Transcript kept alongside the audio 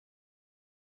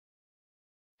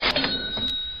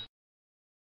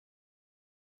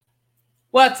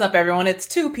What's up, everyone? It's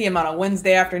 2 p.m. on a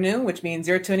Wednesday afternoon, which means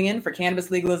you're tuning in for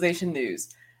cannabis legalization news.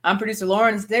 I'm producer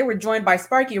Lauren, and today we're joined by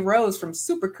Sparky Rose from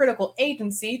Supercritical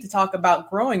Agency to talk about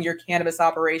growing your cannabis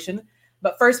operation.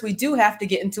 But first, we do have to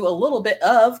get into a little bit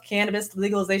of cannabis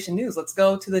legalization news. Let's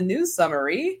go to the news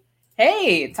summary.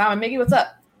 Hey, Tom and Miggy, what's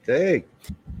up? Hey.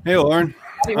 Hey, Lauren.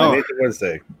 Happy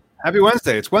Wednesday. Happy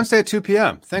Wednesday. It's Wednesday at 2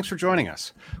 p.m. Thanks for joining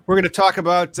us. We're going to talk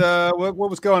about what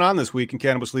was going on this week in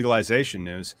cannabis legalization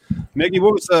news. Miggy,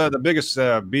 what was the biggest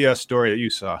BS story that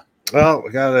you saw? Well,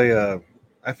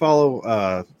 I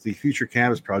follow the Future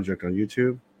Cannabis Project on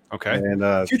YouTube. Okay.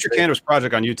 And Future Cannabis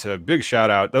Project on YouTube, big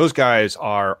shout out. Those guys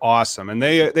are awesome, and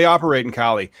they operate in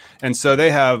Cali, and so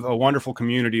they have a wonderful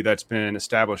community that's been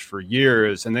established for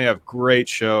years, and they have great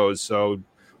shows. So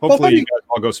hopefully you guys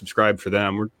all go subscribe for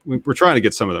them. We're trying to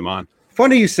get some of them on.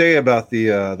 Funny you say about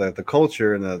the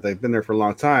culture, and they've been there for a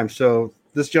long time. So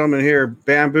this gentleman here,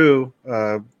 Bamboo,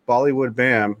 Bollywood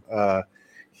Bam,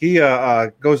 he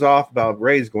goes off about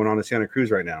raids going on in Santa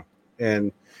Cruz right now,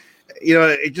 and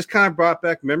it just kind of brought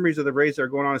back memories of the raids that are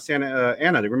going on in Santa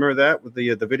Ana. Do you remember that with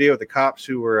the video of the cops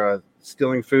who were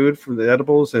stealing food from the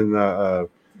edibles and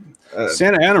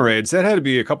Santa Ana raids? That had to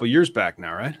be a couple years back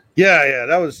now, right? Yeah,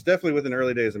 that was definitely within the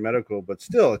early days of medical, but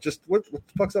still, just what the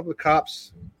fuck's up with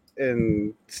cops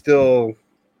and still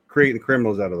creating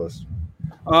criminals out of us?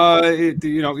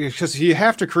 Because you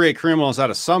have to create criminals out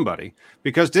of somebody.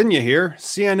 Because didn't you hear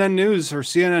CNN News or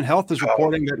CNN Health is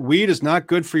reporting that weed is not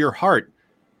good for your heart,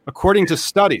 according to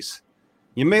studies.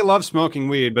 You may love smoking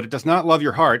weed, but it does not love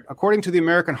your heart, according to the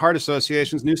American Heart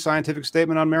Association's new scientific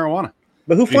statement on marijuana.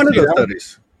 But who funded those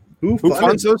studies? Who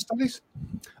funds those studies?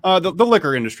 The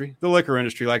liquor industry. The liquor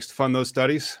industry likes to fund those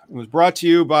studies. It was brought to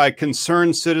you by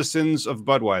concerned citizens of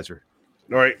Budweiser.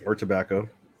 All right, or tobacco.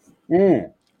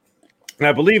 And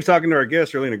I believe, talking to our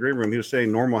guest early in the green room, he was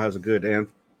saying Normal has a good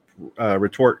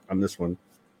retort on this one.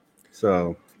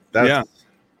 So that's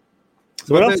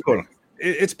So what else is going on?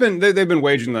 They've been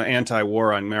waging the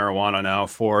anti-war on marijuana now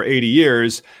for 80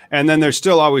 years, and then they're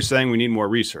still always saying we need more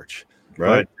research.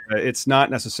 Right. But it's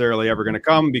not necessarily ever going to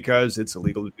come because it's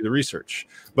illegal to do the research.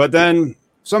 But then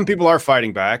some people are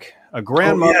fighting back. A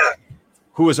grandmother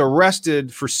who was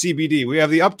arrested for CBD. We have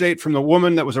the update from the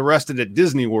woman that was arrested at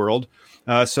Disney World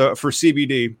for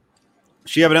CBD.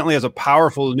 She evidently has a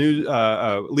powerful new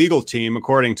legal team,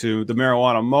 according to the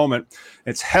Marijuana Moment.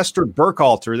 It's Hester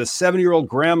Burkhalter, the 70-year-old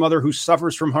grandmother who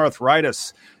suffers from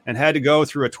arthritis and had to go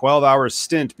through a 12-hour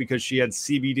stint because she had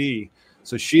CBD.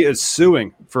 So she is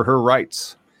suing for her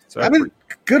rights. So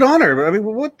good on her. I mean,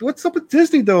 what's up with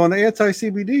Disney, though, on the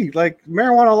anti-CBD? Like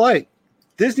Marijuana Light.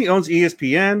 Disney owns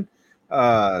ESPN.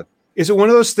 Is it one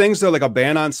of those things, though, like a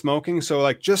ban on smoking? So,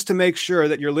 like, just to make sure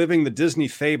that you're living the Disney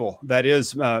fable that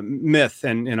is myth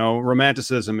and,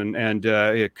 romanticism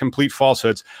and complete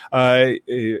falsehoods,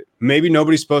 maybe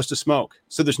nobody's supposed to smoke.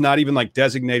 So there's not even, like,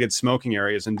 designated smoking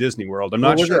areas in Disney World. I'm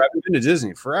not sure. I've been to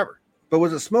Disney forever. But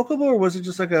was it smokable or was it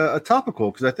just like a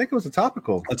topical? Because I think it was a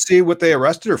topical. Let's see what they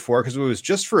arrested her for, because if it was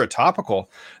just for a topical,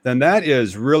 then that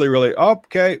is really, really,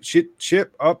 okay,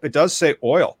 it does say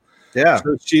oil. Yeah.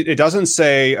 So it doesn't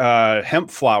say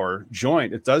hemp flower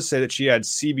joint. It does say that she had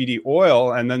CBD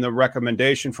oil, and then the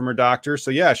recommendation from her doctor.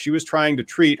 So yeah, she was trying to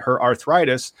treat her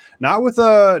arthritis, not with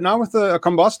a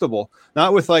combustible,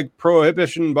 not with like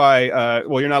prohibition by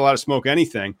you're not allowed to smoke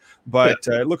anything, but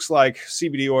it looks like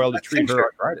CBD oil to treat her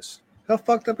arthritis. How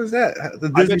fucked up is that? The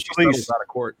Disney police out of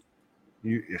court.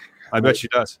 I bet she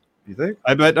does. You think?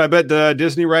 I bet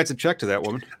Disney writes a check to that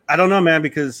woman. I don't know, man,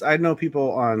 because I know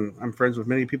people I'm friends with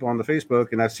many people on the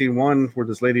Facebook, and I've seen one where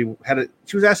this lady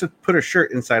she was asked to put her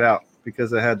shirt inside out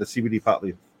because it had the CBD pot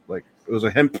leaf. Like it was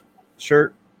a hemp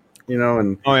shirt,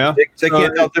 and they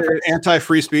can't tell difference.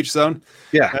 Anti-free speech zone.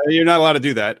 Yeah. You're not allowed to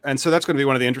do that. And so that's going to be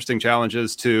one of the interesting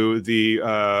challenges to the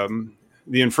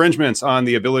infringements on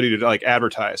the ability to like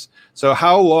advertise. So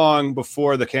how long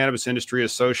before the cannabis industry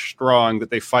is so strong that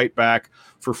they fight back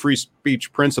for free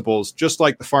speech principles, just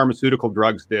like the pharmaceutical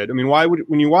drugs did? I mean,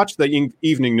 when you watch the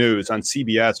evening news on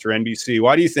CBS or NBC,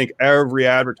 why do you think every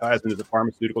advertisement is a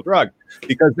pharmaceutical drug?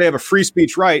 Because they have a free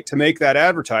speech right to make that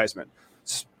advertisement.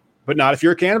 But not if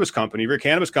you're a cannabis company. If you're a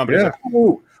cannabis company, it's like,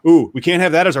 ooh, we can't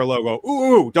have that as our logo.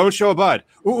 Ooh, don't show a bud.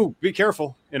 Ooh, be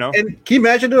careful. And can you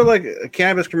imagine doing like a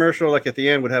cannabis commercial, like at the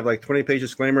end would have like 20-page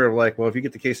disclaimer of like, well, if you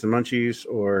get the case of munchies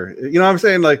or, what I'm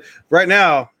saying? Like right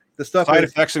now, the stuff side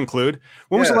effects include.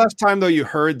 When was the last time though you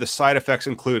heard the side effects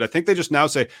include? I think they just now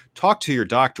say, talk to your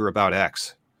doctor about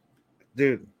X.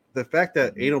 Dude, the fact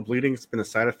that anal bleeding has been a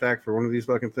side effect for one of these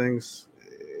fucking things,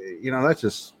 that's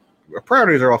just, our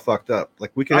priorities are all fucked up.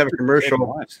 Like we can have a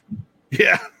commercial.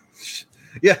 Yeah.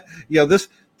 This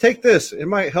take this. It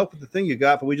might help with the thing you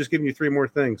got, but we just giving you 3 more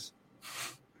things.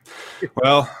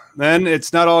 Well, then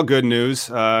it's not all good news.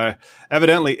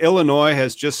 Evidently, Illinois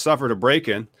has just suffered a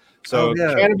break-in. So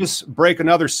Cannabis break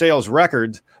another sales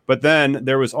record, but then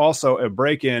there was also a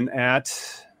break-in at...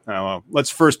 let's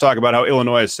first talk about how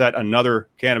Illinois has set another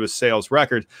cannabis sales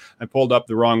record. I pulled up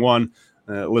the wrong one,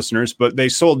 listeners, but they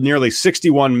sold nearly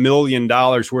 $61 million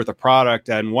worth of product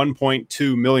and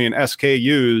 1.2 million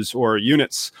SKUs or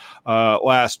units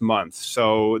last month.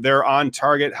 So they're on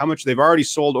target. How much? They've already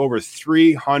sold over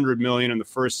 300 million in the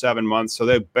first 7 months. So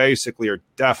they basically are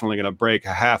definitely going to break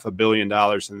 $500 million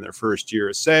in their first year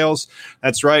of sales.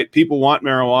 That's right. People want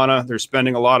marijuana. They're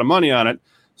spending a lot of money on it.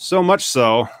 So much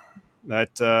so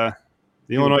that the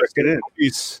Illinois State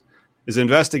Police is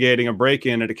investigating a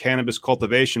break-in at a cannabis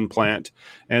cultivation plant.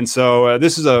 And so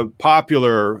this is a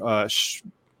popular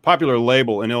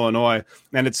label in Illinois,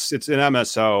 and it's an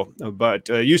MSO, but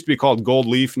it used to be called Gold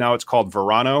Leaf. Now it's called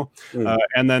Verano.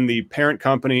 And then the parent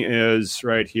company is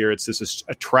right here. It's this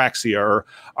Atraxia or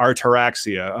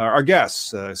Artaraxia. Our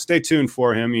guest, stay tuned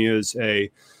for him. He is a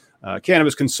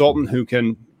cannabis consultant who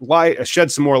can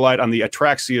shed some more light on the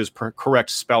Atraxia's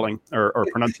correct spelling or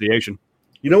pronunciation.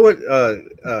 You know what?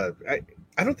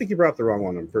 I don't think you brought up the wrong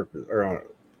one on purpose or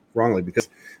wrongly, because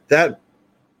that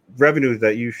revenue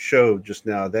that you showed just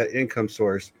now, that income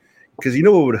source, because you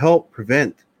know what would help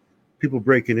prevent people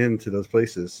breaking into those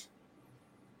places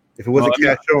if it wasn't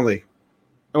cash only.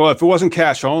 Well, if it wasn't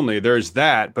cash only, there's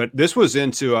that. But this was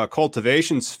into a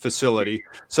cultivation facility.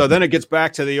 So then it gets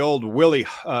back to the old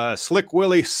Slick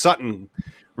Willie Sutton.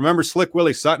 Remember Slick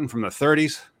Willie Sutton from the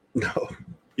 30s? No.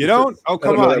 You don't? Oh,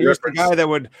 come on. You're the guy that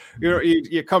would,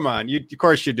 you come on. Of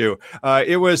course you do.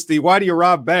 It was the why do you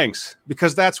rob banks?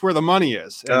 Because that's where the money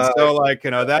is. And so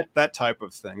that type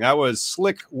of thing. That was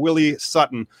Slick Willie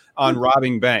Sutton on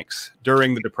robbing banks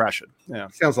during the Depression. Yeah.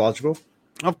 Sounds logical.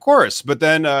 Of course. But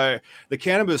then the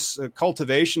cannabis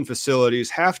cultivation facilities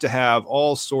have to have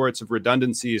all sorts of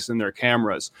redundancies in their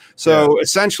cameras. So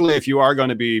essentially, if you are going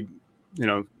to be,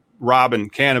 robbing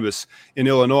cannabis in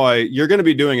Illinois, you're going to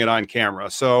be doing it on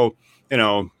camera. So,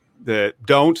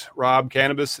 don't rob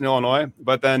cannabis in Illinois,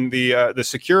 but then the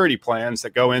security plans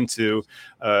that go into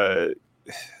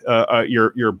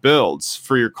your builds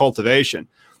for your cultivation,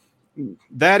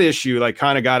 that issue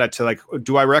kind of got it to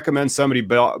do I recommend somebody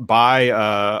buy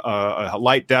a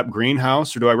light depth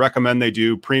greenhouse, or do I recommend they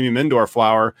do premium indoor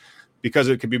flower because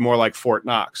it could be more like Fort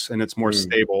Knox and it's more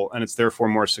stable and it's therefore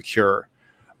more secure.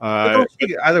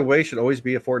 Either way should always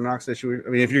be a Fort Knox issue.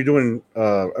 I mean, if you're doing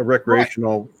a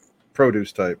recreational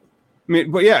produce type. I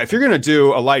mean, but yeah, if you're going to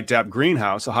do a light depth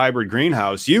greenhouse, a hybrid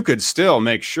greenhouse, you could still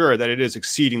make sure that it is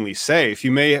exceedingly safe.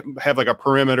 You may have a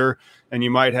perimeter, and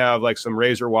you might have some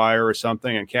razor wire or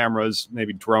something, and cameras,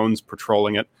 maybe drones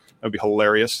patrolling it. That'd be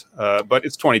hilarious. But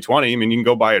it's 2020. I mean, you can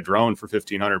go buy a drone for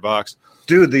 $1,500.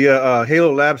 Dude, the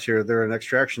Halo Labs here, they're an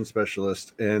extraction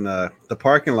specialist in the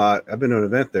parking lot. I've been to an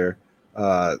event there.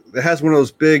 It has one of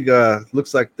those big,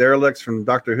 looks like derelicts from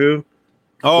Doctor Who.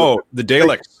 Oh, the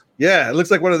Daleks. Yeah, it looks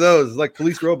like one of those, like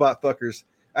police robot fuckers.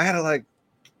 I had to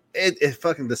it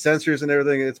fucking the sensors and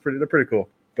everything. They're pretty cool.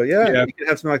 But yeah, you can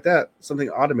have something like that, something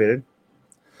automated.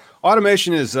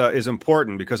 Automation is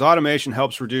important because automation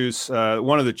helps reduce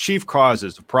one of the chief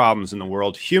causes of problems in the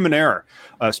world, human error.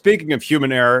 Speaking of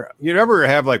human error, you ever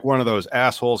have one of those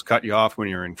assholes cut you off when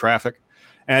you're in traffic?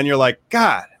 And you're like,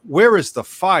 God, where is the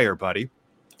fire, buddy?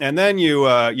 And then you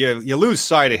lose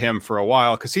sight of him for a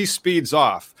while because he speeds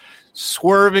off,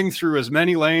 swerving through as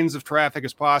many lanes of traffic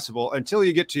as possible until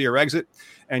you get to your exit,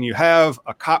 and you have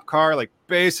a cop car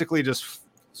basically just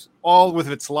all with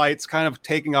its lights kind of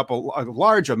taking up a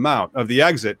large amount of the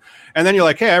exit. And then you're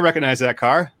like, hey, I recognize that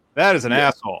car. That is an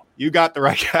asshole. You got the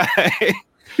right guy.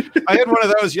 I had one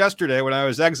of those yesterday when I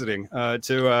was exiting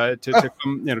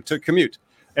to commute.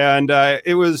 And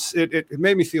it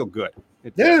made me feel good.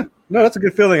 No, that's a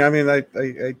good feeling. I mean,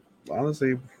 I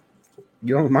honestly,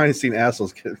 you don't mind seeing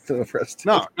assholes get arrested.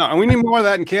 No, and we need more of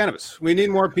that in cannabis. We need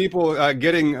more people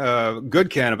getting good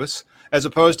cannabis as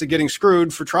opposed to getting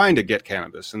screwed for trying to get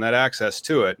cannabis and that access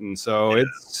to it. And so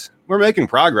we're making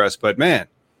progress, but man,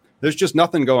 there's just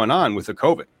nothing going on with the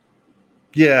COVID.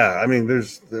 Yeah, I mean,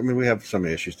 we have some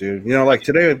issues, dude.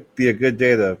 Today would be a good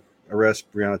day to arrest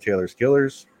Breonna Taylor's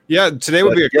killers. Yeah, today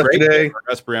would be a great day to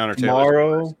arrest Breonna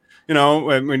Taylor. Tomorrow,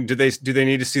 I mean, do they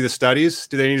need to see the studies?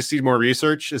 Do they need to see more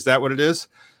research? Is that what it is?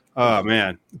 Oh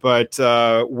man! But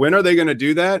when are they going to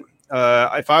do that?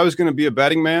 If I was going to be a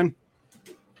betting man,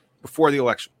 before the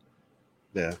election.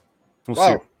 Yeah. We'll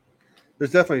see.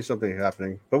 There's definitely something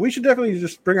happening, but we should definitely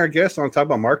just bring our guests on and talk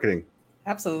about marketing.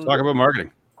 Absolutely. Talk about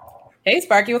marketing. Hey,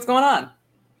 Sparky, what's going on?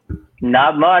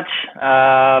 Not much.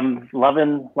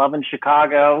 Loving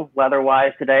Chicago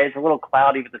weather-wise today. It's a little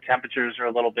cloudy, but the temperatures are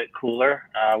a little bit cooler,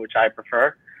 which I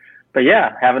prefer. But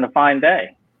yeah, having a fine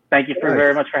day. Thank you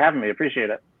very much for having me. Appreciate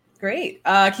it. Great.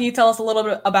 Can you tell us a little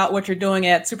bit about what you're doing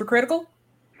at Supercritical?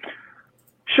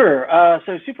 Sure.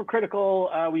 So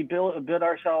Supercritical, we build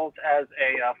ourselves as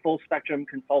a full spectrum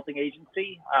consulting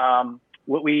agency.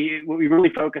 What we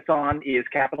really focus on is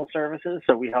capital services.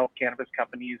 So we help cannabis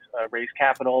companies raise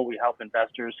capital. We help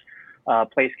investors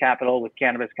place capital with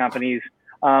cannabis companies.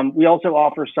 We also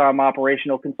offer some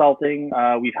operational consulting.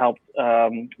 We've helped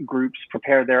groups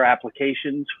prepare their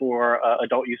applications for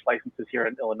adult use licenses here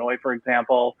in Illinois, for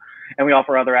example. And we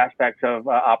offer other aspects of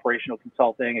operational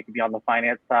consulting. It could be on the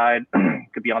finance side,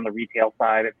 it could be on the retail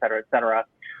side, et cetera, et cetera.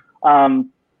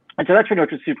 And so that's pretty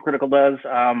much what Supercritical does.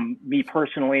 Me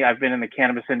personally, I've been in the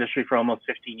cannabis industry for almost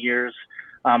 15 years.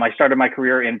 I started my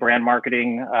career in brand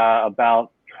marketing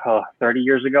about 30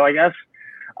 years ago, I guess.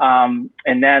 And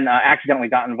then accidentally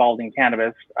got involved in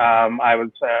cannabis. I was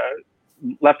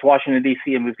left Washington,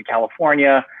 D.C. and moved to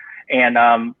California. And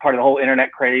part of the whole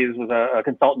internet craze was a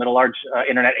consultant at a large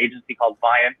internet agency called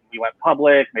Viant. We went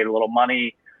public, made a little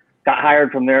money, got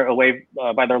hired from there away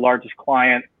by their largest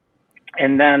client.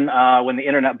 And then when the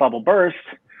internet bubble burst,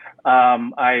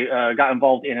 I got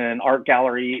involved in an art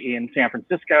gallery in San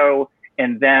Francisco.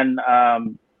 And then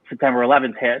September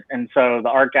 11th hit. And so the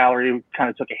art gallery kind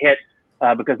of took a hit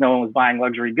because no one was buying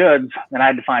luxury goods. And I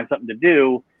had to find something to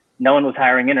do. No one was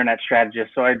hiring internet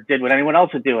strategists. So I did what anyone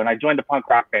else would do. And I joined a punk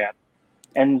rock band.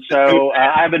 And so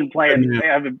I've been playing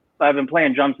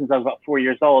drums since I was about 4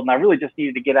 years old. And I really just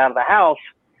needed to get out of the house.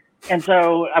 And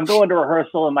so I'm going to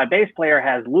rehearsal and my bass player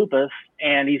has lupus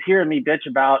and he's hearing me bitch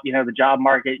about, the job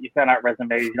market. You send out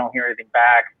resumes, you don't hear anything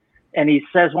back. And he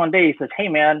says one day, he says, hey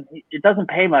man, it doesn't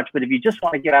pay much, but if you just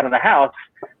want to get out of the house,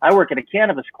 I work at a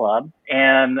cannabis club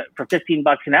and for $15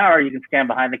 an hour, you can stand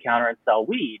behind the counter and sell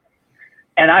weed.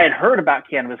 And I had heard about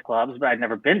cannabis clubs, but I'd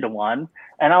never been to one.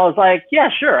 And I was like, yeah,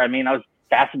 sure. I mean, I was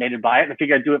fascinated by it. And I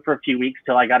figured I'd do it for a few weeks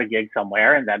till I got a gig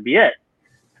somewhere and that'd be it.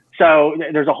 So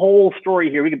there's a whole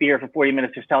story here. We could be here for 40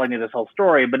 minutes just telling you this whole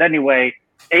story. But anyway,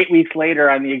 8 weeks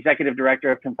later, I'm the executive director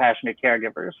of Compassionate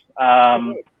Caregivers.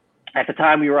 At the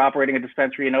time, we were operating a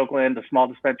dispensary in Oakland, a small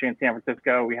dispensary in San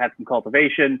Francisco. We had some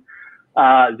cultivation.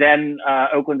 Then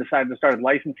Oakland decided to start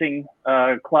licensing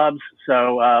clubs.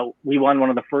 So we won one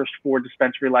of the first 4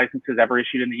 dispensary licenses ever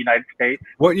issued in the United States.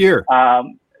 What year?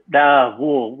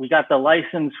 We got the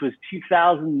license was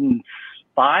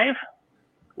 2005.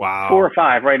 Wow. 4 or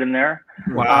 5 right in there.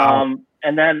 Wow.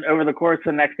 And then over the course of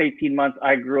the next 18 months,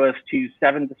 I grew us to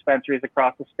 7 dispensaries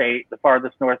across the state. The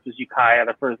farthest north was Ukiah.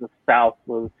 The furthest south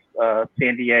was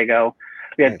San Diego.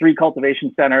 We had 3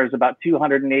 cultivation centers, about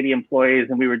 280 employees,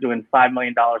 and we were doing $5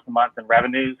 million a month in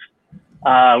revenues.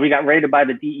 We got raided by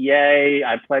the DEA.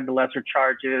 I pled to lesser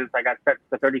charges. I got sentenced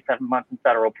to 37 months in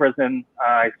federal prison.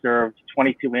 I served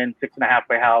 22 in, 6 and a half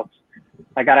way house.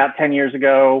 I got out 10 years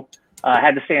ago. I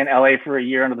had to stay in LA for a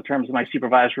year under the terms of my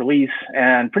supervised release,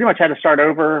 and pretty much had to start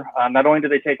over. Not only do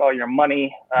they take all your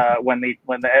money when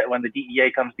the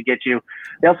DEA comes to get you,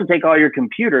 they also take all your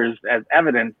computers as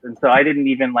evidence. And so I didn't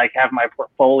even have my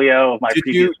portfolio of my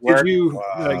previous work.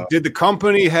 Did the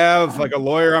company have a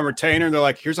lawyer on retainer? And they're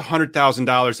like, here's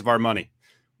 $100,000 of our money.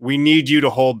 We need you to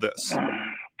hold this.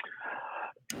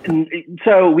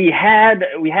 So we had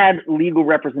legal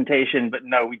representation, but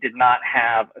no, we did not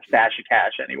have a stash of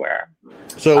cash anywhere.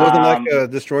 So it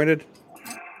wasn't disjointed?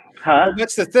 Huh?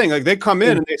 That's the thing. They come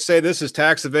in and they say, this is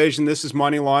tax evasion. This is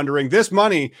money laundering. This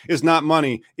money is not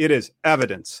money. It is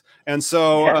evidence. And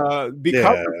so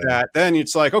because of that, then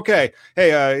it's like, okay,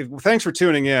 hey, thanks for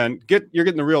tuning in. You're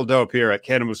getting the real dope here at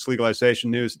Cannabis Legalization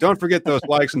News. Don't forget those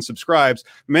likes and subscribes.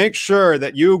 Make sure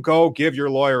that you go give your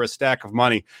lawyer a stack of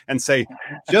money and say,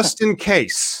 just in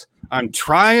case, I'm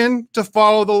trying to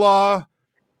follow the law,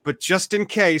 but just in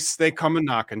case they come and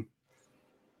knocking,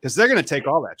 because they're going to take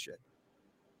all that shit.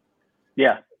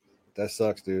 Yeah. That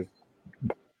sucks, dude.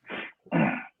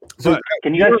 So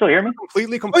can you guys still hear me?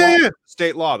 Completely compliant with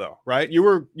state law, though, right? You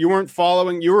weren't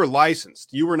following. You were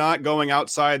licensed. You were not going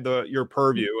outside your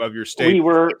purview of your state.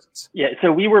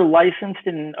 So we were licensed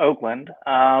in Oakland,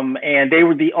 and they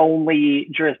were the only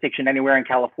jurisdiction anywhere in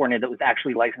California that was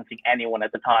actually licensing anyone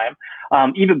at the time.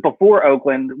 Even before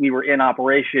Oakland, we were in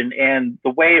operation, and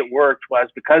the way it worked was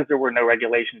because there were no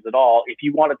regulations at all. If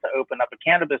you wanted to open up a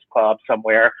cannabis club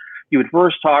somewhere, you would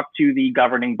first talk to the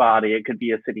governing body. It could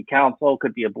be a city council,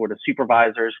 could be a board of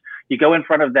supervisors. You go in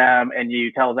front of them and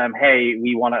you tell them, hey,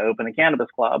 we want to open a cannabis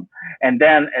club. And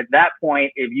then at that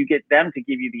point, if you get them to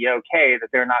give you the okay that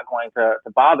they're not going to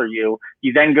bother you,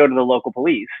 you then go to the local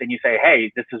police and you say,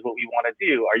 hey, this is what we want to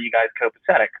do. Are you guys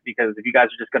copacetic? Because if you guys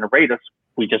are just going to raid us,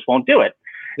 we just won't do it.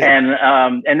 Yeah.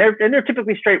 And they're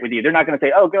typically straight with you. They're not going to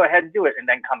say, oh, go ahead and do it and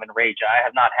then come and raid you. I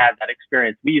have not had that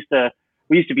experience. We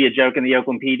used to be a joke in the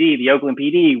Oakland PD. The Oakland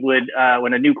PD would,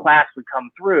 when a new class would come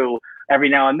through, every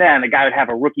now and then, a guy would have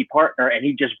a rookie partner and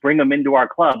he'd just bring them into our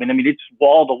club. And I mean, it's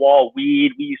wall to wall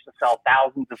weed. We used to sell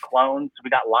thousands of clones. We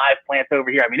got live plants over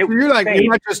here. I mean, it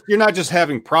was you're not just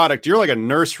having product. You're like a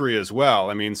nursery as well.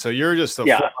 I mean, so you're just a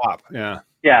flop. Yeah.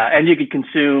 Yeah, and you could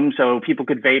consume, so people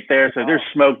could vape there. So there's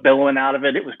smoke billowing out of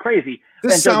it. It was crazy.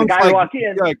 This and so sounds the guy walked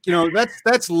in.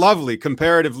 That's lovely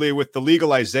comparatively with the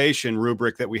legalization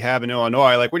rubric that we have in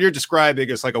Illinois. Like what you're describing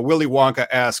is like a Willy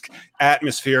Wonka-esque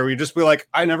atmosphere. We just be like,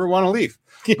 I never want to leave.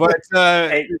 But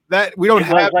that we don't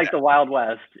have. It was like the Wild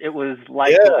West. It was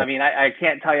like, I mean, I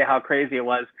can't tell you how crazy it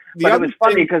was. But it was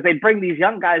funny because they'd bring these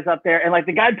young guys up there and like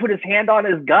the guy put his hand on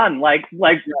his gun, like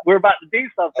we're about to do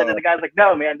something. And the guy's like,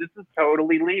 no, man, this is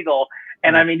totally legal.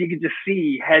 And I mean, you could just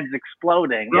see heads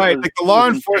exploding. Right. Like the law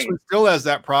enforcement still has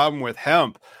that problem with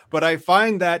hemp. But I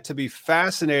find that to be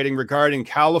fascinating regarding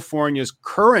California's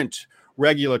current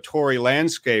regulatory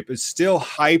landscape is still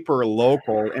hyper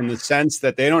local in the sense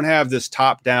that they don't have this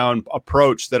top down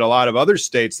approach that a lot of other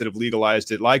states that have legalized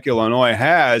it like Illinois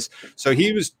has. So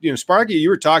he was, Sparky, you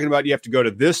were talking about you have to go to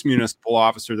this municipal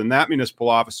officer, then that municipal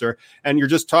officer, and you're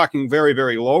just talking very,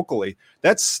 very locally.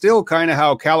 That's still kind of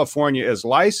how California is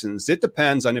licensed. It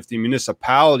depends on if the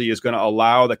municipality is going to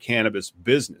allow the cannabis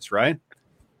business, right?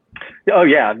 Oh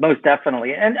yeah, most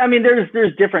definitely. And I mean,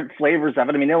 there's different flavors of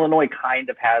it. I mean, Illinois kind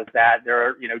of has that. There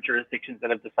are, jurisdictions that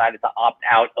have decided to opt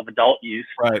out of adult use.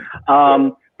 Right.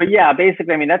 But yeah,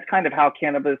 basically, I mean, that's kind of how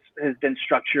cannabis has been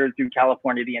structured through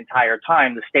California the entire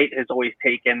time. The state has always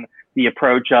taken the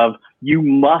approach of you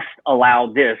must allow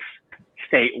this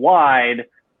statewide.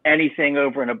 Anything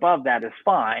over and above that is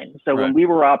fine. So when we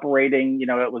were operating,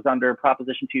 it was under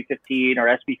Proposition 215 or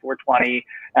SB 420.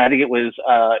 And I think it was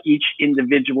each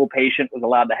individual patient was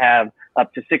allowed to have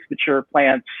up to 6 mature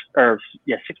plants and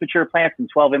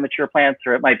 12 immature plants,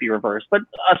 or it might be reversed, but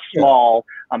a small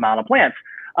amount of plants.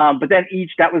 But then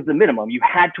that was the minimum. You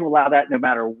had to allow that no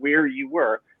matter where you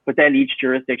were. But then each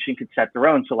jurisdiction could set their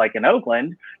own. So like in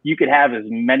Oakland, you could have as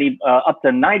many, up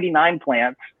to 99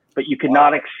 plants, but you could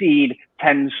not exceed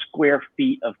 10 square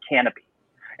feet of canopy.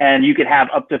 And you could have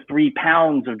up to 3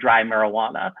 pounds of dry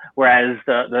marijuana, whereas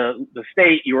the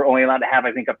state, you were only allowed to have,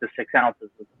 I think, up to 6 ounces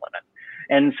was the limit.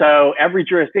 And so every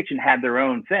jurisdiction had their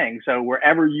own thing. So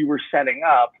wherever you were setting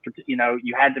up,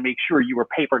 you had to make sure you were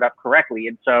papered up correctly.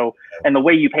 And the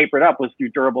way you papered up was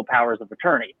through durable powers of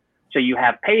attorney. So you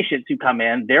have patients who come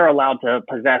in, they're allowed to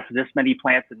possess this many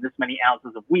plants and this many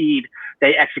ounces of weed.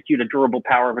 They execute a durable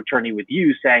power of attorney with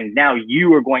you saying, now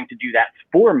you are going to do that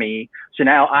for me. So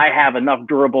now I have enough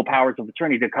durable powers of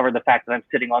attorney to cover the fact that I'm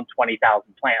sitting on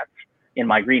 20,000 plants in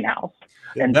my greenhouse.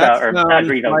 And that's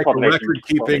like a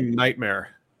record-keeping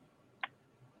nightmare.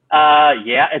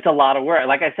 Yeah, it's a lot of work.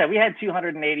 Like I said, we had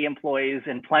 280 employees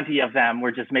and plenty of them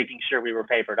were just making sure we were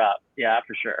papered up. Yeah,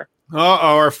 for sure.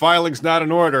 Our filing's not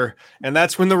in order. And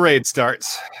that's when the raid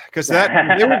starts. Because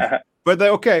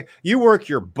you work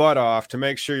your butt off to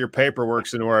make sure your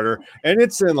paperwork's in order. And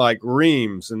it's in like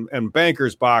reams and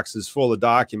bankers' boxes full of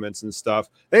documents and stuff.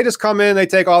 They just come in, they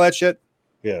take all that shit.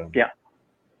 Yeah.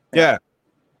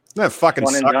 That fucking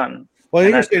one and sucks. done. Well,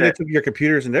 they took your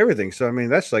computers and everything. So, I mean,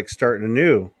 that's like starting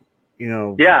anew.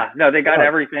 Yeah, no, they got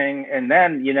everything. And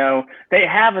then, they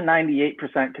have a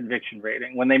 98% conviction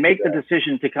rating. When they make the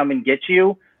decision to come and get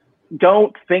you,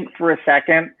 don't think for a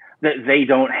second that they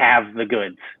don't have the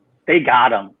goods. They got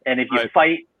them. And if you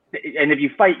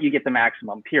fight, you get the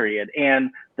maximum, period.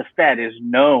 And the Fed is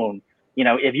known,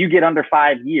 if you get under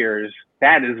 5 years,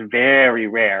 that is very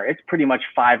rare. It's pretty much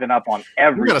 5 and up on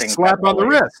everything. You got a slap on the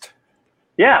wrist.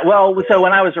 Yeah, well, so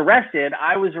when I was arrested,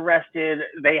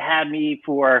 they had me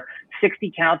for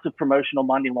 60 counts of promotional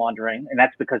money laundering, and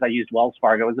that's because I used Wells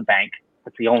Fargo as a bank.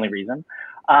 That's the only reason.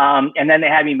 And then they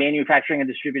had me manufacturing and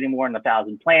distributing more than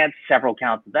 1,000 plants, several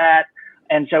counts of that.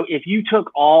 And so if you took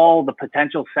all the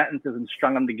potential sentences and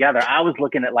strung them together, I was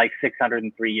looking at like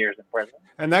 603 years in prison.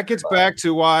 And that gets back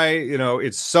to why,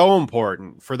 it's so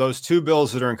important for those two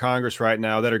bills that are in Congress right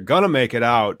now that are going to make it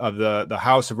out of the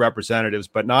House of Representatives,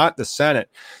 but not the Senate,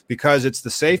 because it's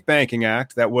the Safe Banking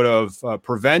Act that would have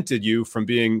prevented you from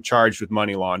being charged with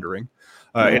money laundering.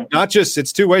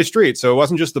 It's two-way street. So it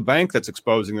wasn't just the bank that's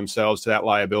exposing themselves to that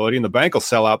liability, and the bank will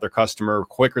sell out their customer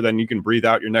quicker than you can breathe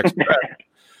out your next breath.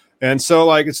 And so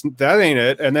that ain't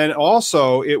it. And then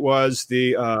also it was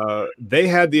they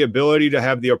had the ability to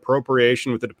have the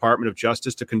appropriation with the Department of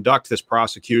Justice to conduct this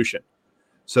prosecution.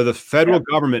 So the federal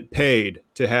government paid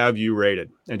to have you raided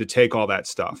and to take all that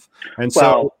stuff. And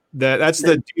so that's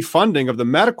the defunding of the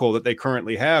medical that they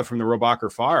currently have from the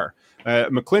Robacher fire.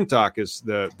 McClintock is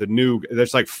the new,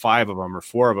 there's like 5 of them or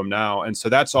 4 of them now. And so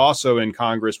that's also in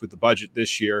Congress with the budget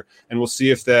this year. And we'll see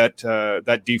if that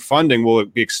defunding will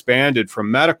be expanded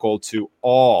from medical to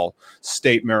all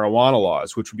state marijuana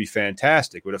laws, which would be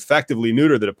fantastic. It would effectively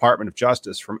neuter the Department of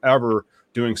Justice from ever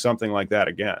doing something like that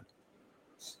again.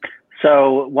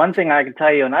 So one thing I can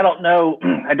tell you, and I don't know,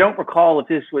 I don't recall if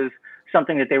this was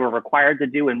something that they were required to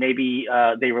do and maybe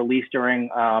they released during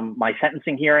my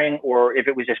sentencing hearing, or if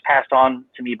it was just passed on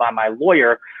to me by my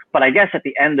lawyer. But I guess at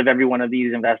the end of every one of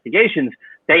these investigations,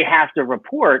 they have to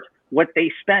report what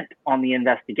they spent on the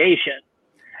investigation.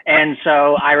 And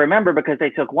so I remember, because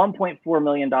they took $1.4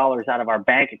 million out of our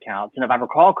bank accounts. And if I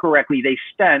recall correctly,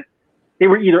 they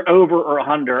were either over or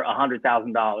under $100,000,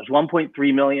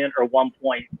 1.3 million or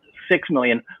 1.6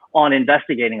 million on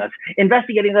investigating us.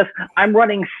 I'm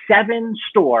running 7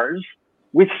 stores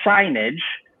with signage.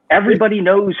 Everybody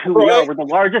knows who we are. We're the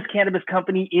largest cannabis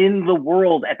company in the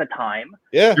world at the time.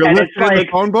 Yeah. You're listed in the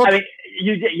phone book? I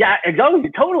mean,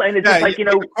 exactly, totally. And it's just like,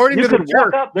 according you to the could walk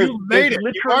church, up. you made it.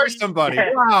 You are somebody.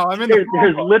 Wow, I'm in the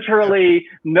There's literally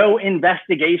no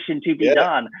investigation to be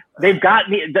done. They've got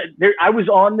me. I was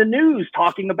on the news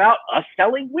talking about us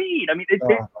selling weed. I mean,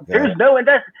 there's no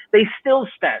invest. They still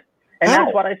spent. And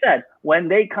that's what I said. When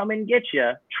they come and get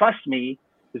you, trust me,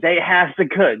 they have the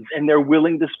goods, and they're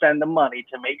willing to spend the money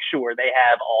to make sure they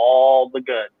have all the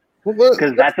goods.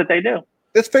 Because that's what they do.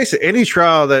 Let's face it, any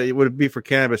trial that it would be for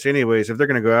cannabis anyways, if they're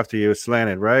going to go after you, it's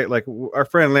slanted, right? Like our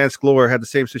friend Lance Glore had the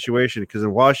same situation, because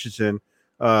in Washington,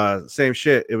 same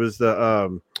shit. It was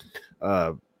the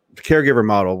caregiver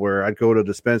model where I'd go to a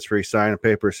dispensary, sign a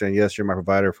paper saying, yes, you're my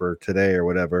provider for today or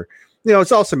whatever.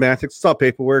 It's all semantics. It's all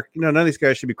paperwork. None of these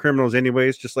guys should be criminals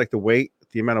anyways, just like the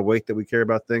amount of weight that we care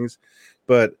about things.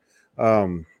 But,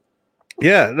 same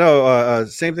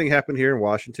thing happened here in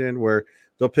Washington, where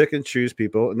they'll pick and choose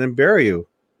people and then bury you.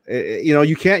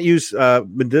 You can't use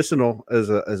medicinal as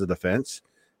a defense.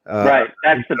 Right.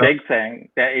 That's the big thing.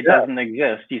 That it doesn't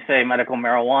exist. You say medical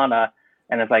marijuana,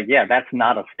 and it's like, that's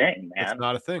not a thing, man. It's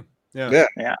not a thing. Yeah.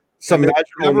 Some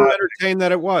never entertained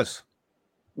that it was.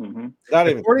 Mm-hmm.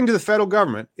 According to the federal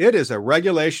government, it is a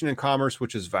regulation in commerce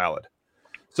which is valid.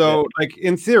 So,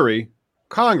 in theory,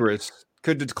 Congress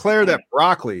could declare that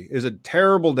broccoli is a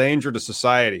terrible danger to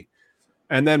society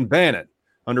and then ban it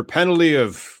under penalty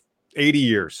of 80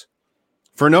 years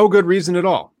for no good reason at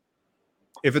all,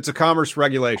 if it's a commerce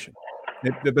regulation.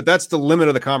 But that's the limit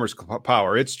of the commerce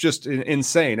power. It's just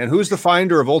insane. And who's the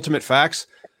finder of ultimate facts?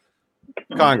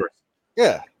 Congress.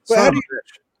 Yeah. But how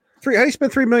do you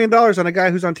spend $3 million on a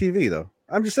guy who's on TV, though?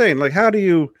 I'm just saying, how do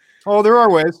you? Oh, there are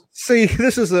ways. See,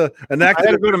 this is an act. I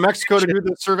had to go to Mexico to do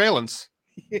the surveillance.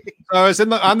 So I was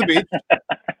on the beach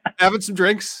having some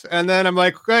drinks, and then I'm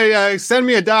like, hey, send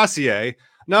me a dossier.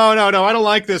 No, I don't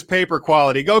like this paper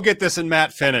quality. Go get this in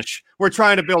matte finish. We're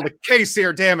trying to build a case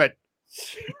here, damn it.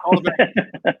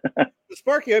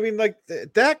 Sparky, I mean,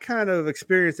 that kind of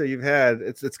experience that you've had,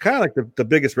 it's kind of like the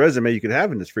biggest resume you could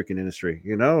have in this freaking industry.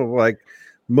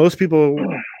 Most people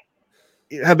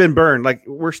have been burned.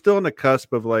 We're still on the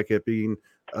cusp of it being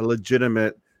a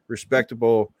legitimate,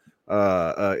 respectable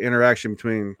interaction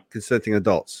between consenting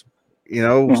adults.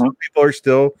 Some people are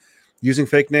still using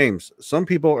fake names. Some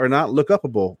people are not look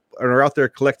upable and are out there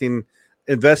collecting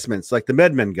investments, like the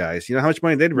MedMen guys. How much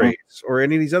money they'd raise, or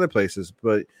any of these other places.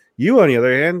 But you, on the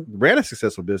other hand, ran a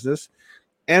successful business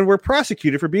and were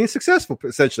prosecuted for being successful,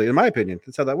 essentially, in my opinion.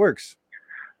 That's how that works.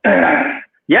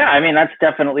 Yeah, I mean, that's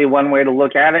definitely one way to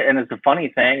look at it. And it's the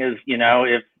funny thing is,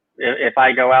 if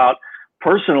I go out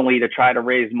personally to try to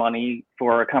raise money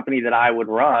for a company that I would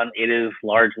run, it is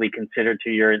largely considered to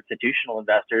your institutional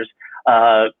investors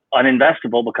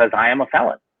uninvestable, because I am a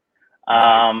felon.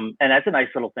 And that's a nice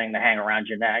little thing to hang around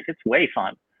your neck. It's way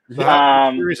fun. So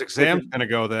how the serious exam's going to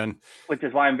go then? Which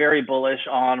is why I'm very bullish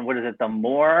on, what is it, the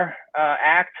MORE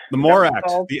Act? The MORE Act,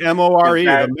 the MORE,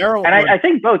 the marijuana. And I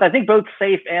think both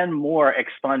SAFE and MORE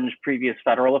expunge previous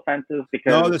federal offenses,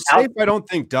 because no, the SAFE I don't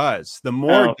think does. The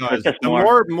MORE does.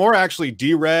 The MORE actually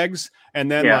deregs,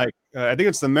 and then I think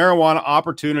it's the Marijuana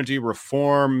Opportunity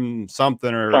Reform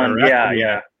something or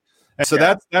yeah. And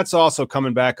so that's also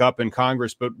coming back up in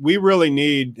Congress. But we really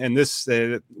need, and this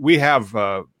we have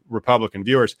Republican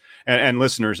viewers and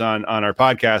listeners on our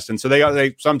podcast, and so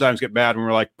they sometimes get mad when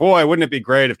we're like, boy, wouldn't it be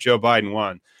great if Joe Biden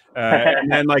won?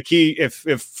 And then like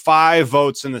if 5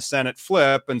 votes in the Senate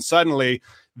flip, and suddenly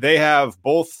they have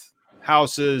both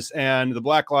houses and the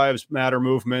Black Lives Matter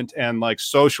movement and like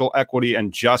social equity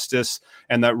and justice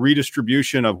and that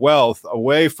redistribution of wealth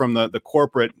away from the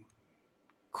corporate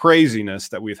craziness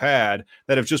that we've had,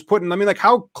 that have just put in, I mean, like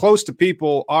how close to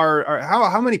people are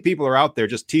how many people are out there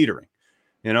just teetering?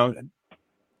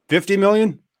 50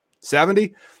 million,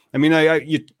 70. I mean,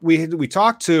 we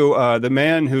talked to the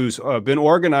man who's been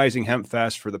organizing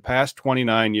HempFest for the past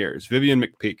 29 years, Vivian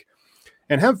McPeak.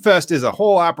 And HempFest is a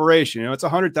whole operation. It's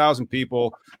 100,000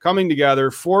 people coming together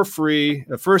for free,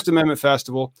 a First Amendment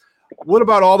festival. What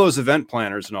about all those event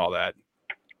planners and all that?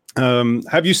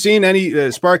 Have you seen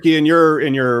any, Sparky, in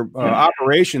your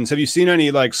operations, have you seen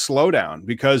any like slowdown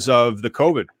because of the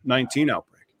COVID-19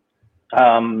 outbreak?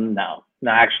 No,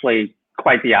 actually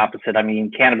quite the opposite. I mean,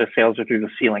 cannabis sales are through the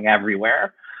ceiling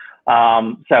everywhere. So,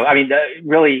 I mean,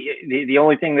 really, the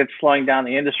only thing that's slowing down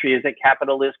the industry is that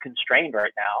capital is constrained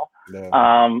right now. Yeah.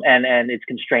 And it's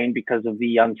constrained because of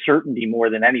the uncertainty more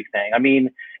than anything. I mean,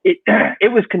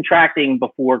 it was contracting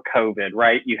before COVID,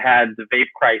 right? You had the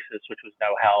vape crisis, which was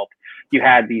no help. You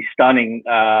had these stunning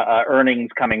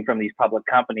earnings coming from these public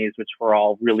companies, which were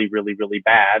all really, really, really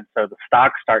bad. So the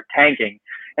stocks start tanking,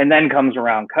 and then comes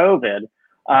around COVID.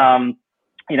 And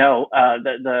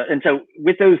so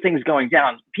with those things going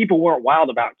down, people weren't wild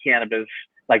about cannabis.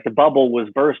 Like the bubble was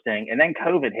bursting, and then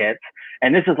COVID hits,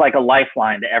 and this is like a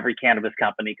lifeline to every cannabis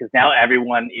company, because now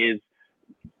everyone is,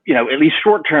 at least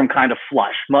short-term kind of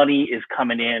flush. Money is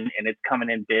coming in, and it's coming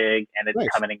in big, and it's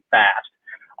coming in fast.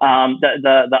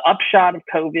 The upshot of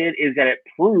COVID is that it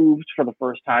proved for the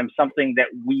first time something that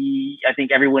I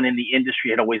think everyone in the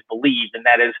industry had always believed, and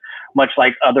that is, much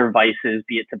like other vices,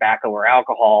 be it tobacco or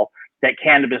alcohol, that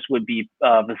cannabis would be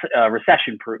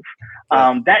recession proof.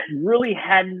 That really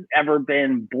hadn't ever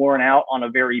been borne out on a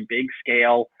very big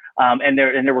scale. And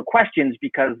there were questions,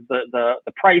 because the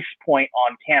price point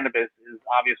on cannabis is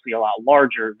obviously a lot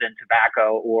larger than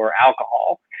tobacco or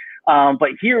alcohol.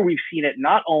 But here we've seen it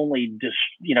not only just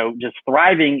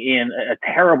thriving in a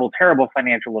terrible, terrible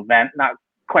financial event, not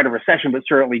quite a recession, but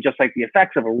certainly just like the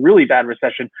effects of a really bad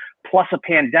recession plus a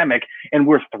pandemic, and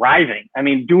we're thriving. I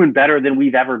mean, doing better than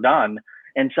we've ever done.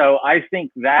 And so I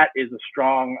think that is a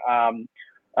strong,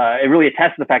 it really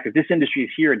attests to the fact that this industry is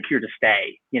here and here to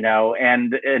stay,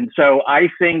 and so I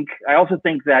also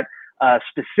think that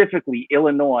specifically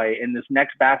Illinois, in this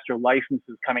next batch of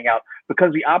licenses coming out,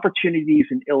 because the opportunities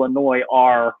in Illinois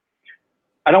are,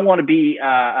 I don't want to be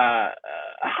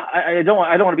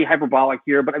hyperbolic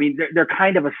here, but I mean, they're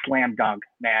kind of a slam dunk,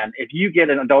 man. If you get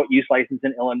an adult use license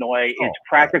in Illinois, it's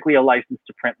practically a license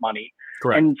to print money.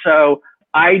 Correct. And so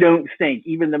I don't think,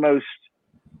 even the most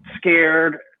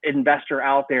scared investor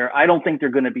out there, I don't think they're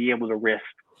going to be able to risk.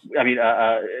 I mean,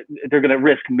 they're going to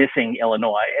risk missing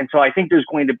Illinois. And so I think there's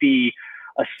going to be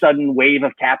a sudden wave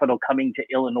of capital coming to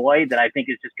Illinois that I think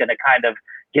is just going to kind of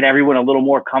get everyone a little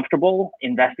more comfortable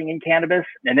investing in cannabis.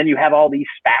 And then you have all these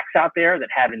SPACs out there that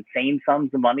have insane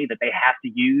sums of money that they have to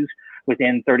use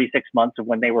within 36 months of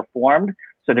when they were formed.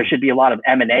 So there should be a lot of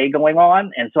M&A going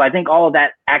on. And so I think all of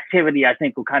that activity, I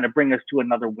think, will kind of bring us to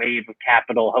another wave of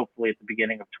capital, hopefully at the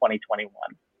beginning of 2021.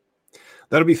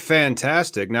 That'll be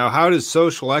fantastic. Now, how does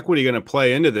social equity going to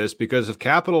play into this? Because if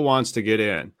capital wants to get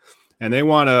in and they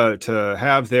want to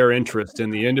have their interest in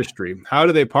the industry, how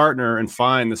do they partner and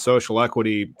find the social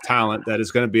equity talent that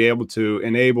is going to be able to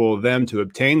enable them to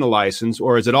obtain the license?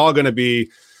 Or is it all going to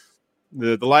be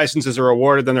the licenses are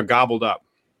awarded, then they're gobbled up?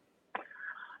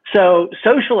 So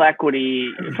social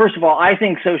equity, first of all, I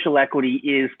think social equity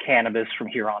is cannabis from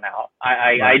here on out.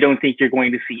 I don't think you're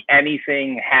going to see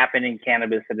anything happen in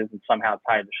cannabis that isn't somehow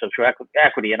tied to social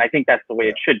equity. And I think that's the way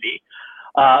it should be,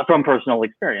 from personal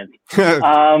experience. Take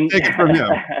it from him.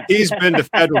 He's been to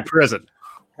federal prison.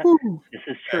 This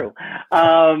is true.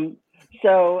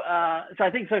 So I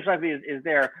think social equity is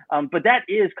there, but that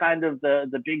is kind of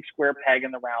the big square peg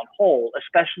in the round hole,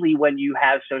 especially when you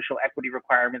have social equity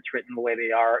requirements written the way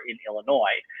they are in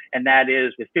Illinois, and that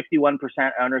is with 51%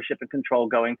 ownership and control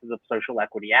going to the social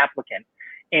equity applicant,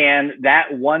 and that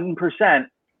 1%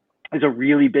 is a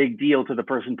really big deal to the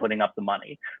person putting up the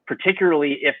money,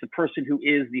 particularly if the person who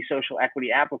is the social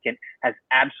equity applicant has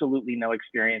absolutely no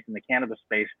experience in the cannabis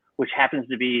space, which happens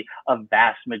to be a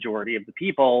vast majority of the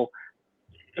people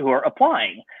who are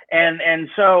applying. And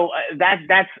so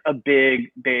that's a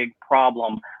big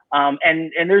problem.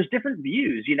 And there's different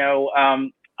views,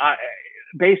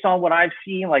 based on what I've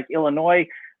seen, like Illinois.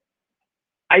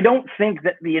 I don't think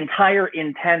that the entire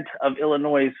intent of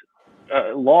Illinois'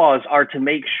 laws are to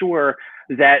make sure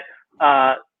that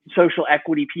social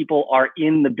equity people are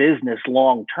in the business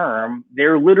long term.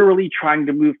 They're literally trying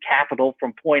to move capital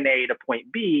from point A to point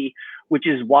B, which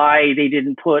is why they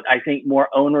didn't put, I think, more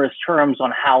onerous terms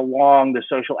on how long the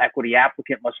social equity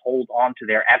applicant must hold on to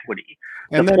their equity.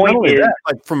 And the point is,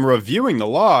 like, from reviewing the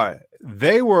law,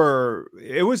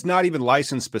 it was not even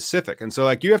license specific. And so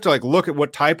like you have to like look at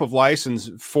what type of license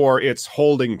for its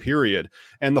holding period.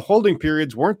 And the holding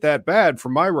periods weren't that bad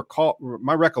from my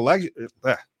recollection.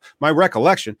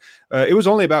 It was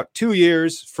only about 2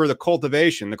 years for the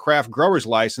cultivation, the craft grower's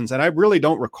license. And I really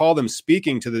don't recall them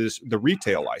speaking to the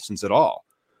retail license at all.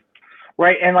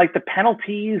 Right. And like the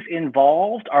penalties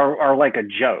involved are like a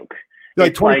joke.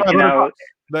 Like $2,500.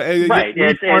 Right,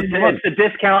 it's the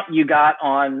discount you got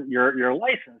on your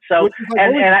license. So which is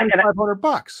like and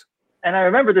 $500. And I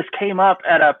remember this came up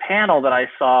at a panel that I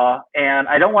saw, and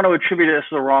I don't want to attribute this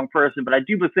to the wrong person, but I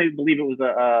do believe it was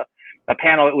a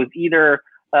panel. It was either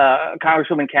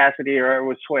Congresswoman Cassidy or it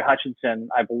was Troy Hutchinson,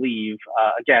 I believe.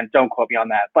 Again, don't quote me on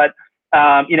that, but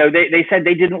they said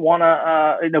they didn't want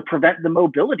to prevent the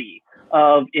mobility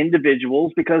of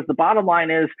individuals, because the bottom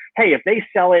line is, hey, if they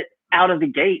sell it out of the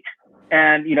gate,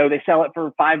 and they sell it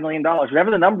for $5 million,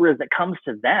 whatever the number is that comes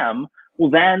to them, well,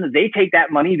 then they take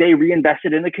that money, they reinvest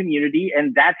it in the community,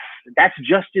 and that's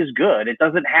just as good. It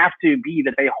doesn't have to be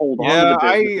that they hold on to the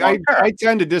business. I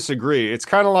tend to disagree. It's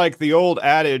kind of like the old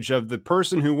adage of the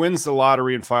person who wins the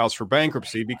lottery and files for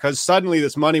bankruptcy, because suddenly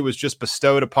this money was just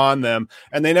bestowed upon them,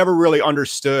 and they never really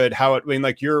understood how it. I mean,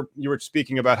 like you were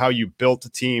speaking about how you built a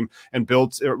team and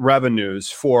built revenues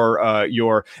for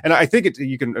your. And I think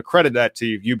you can accredit that to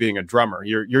you being a drummer.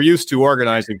 You're used to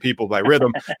organizing people by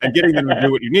rhythm and getting them to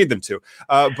do what you need them to.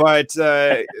 But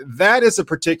that is a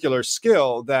particular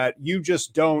skill that you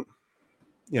just don't,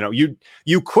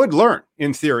 you could learn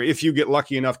in theory if you get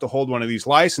lucky enough to hold one of these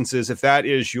licenses. If that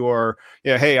is your,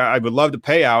 hey, I would love to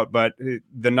pay out, but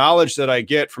the knowledge that I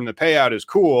get from the payout is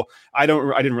cool. I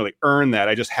didn't really earn that.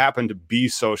 I just happen to be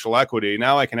social equity.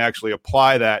 Now I can actually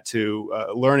apply that to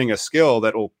learning a skill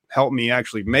that will help me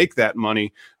actually make that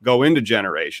money go into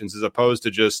generations, as opposed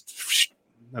to just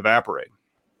evaporate.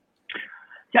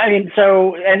 Yeah, I mean,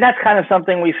 and that's kind of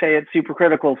something we say at Super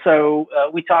Critical. So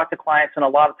we talk to clients, and a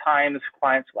lot of times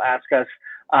clients will ask us,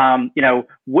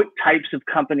 what types of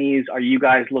companies are you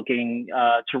guys looking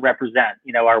to represent?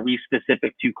 Are we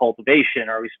specific to cultivation?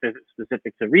 Are we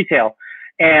specific to retail?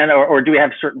 And or do we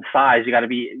have a certain size? You got to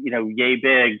be, yay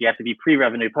big. You have to be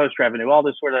pre-revenue, post-revenue, all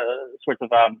this sorts of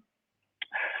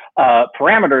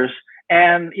parameters.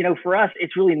 And for us,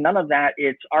 it's really none of that.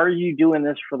 It's, are you doing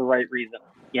this for the right reason?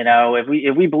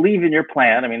 If we believe in your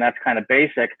plan, I mean, that's kind of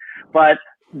basic, but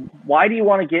why do you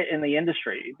want to get in the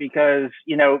industry? Because,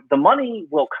 the money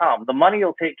will come, the money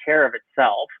will take care of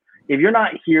itself. If you're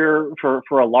not here for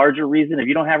a larger reason, if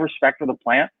you don't have respect for the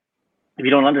plant, if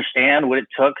you don't understand what it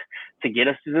took to get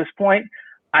us to this point,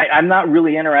 I'm not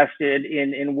really interested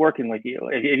in working with you.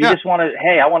 If you just want to,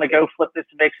 hey, I want to go flip this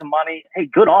and make some money. Hey,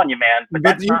 good on you, man. But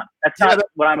that's not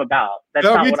what I'm about. That's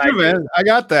not what I do. Man. I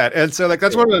got that. And so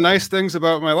that's one of the nice things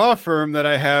about my law firm that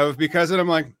I have, because then I'm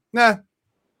like, nah,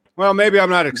 well, maybe I'm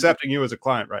not accepting you as a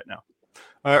client right now.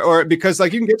 Or because you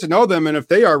can get to know them, and if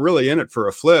they are really in it for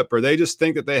a flip, or they just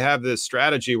think that they have this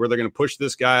strategy where they're going to push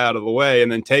this guy out of the way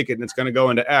and then take it and it's going to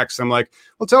go into X, I'm like,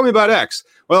 well, tell me about X.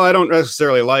 Well, I don't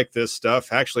necessarily like this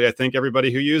stuff. Actually, I think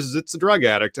everybody who uses it's a drug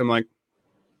addict. I'm like,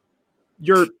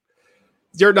 you're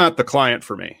not the client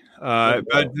for me.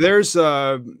 But there is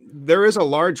a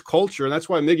large culture, and that's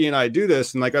why Miggy and I do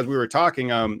this. And as we were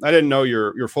talking, I didn't know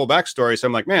your full backstory, so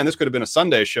I'm like, man, this could have been a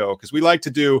Sunday show, because we like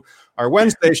to do our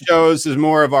Wednesday shows is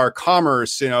more of our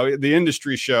commerce, the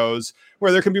industry shows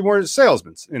where there can be more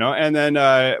salesmen, and then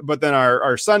but then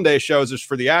our Sunday shows is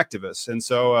for the activists, and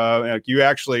so you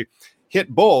actually hit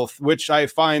both, which I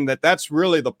find that's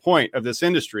really the point of this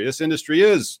industry. This industry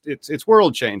it's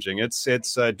world changing. It's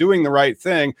doing the right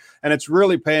thing, and it's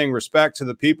really paying respect to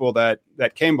the people that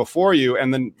came before you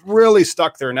and then really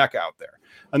stuck their neck out there.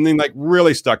 And then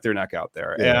really stuck their neck out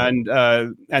there. Yeah.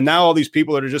 And now all these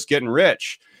people that are just getting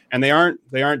rich, and they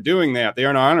aren't doing that. They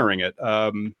aren't honoring it.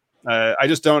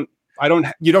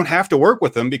 You don't have to work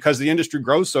with them because the industry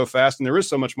grows so fast and there is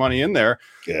so much money in there.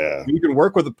 Yeah. You can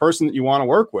work with the person that you want to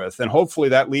work with. And hopefully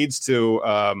that leads to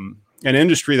an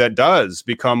industry that does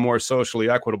become more socially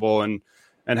equitable and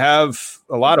have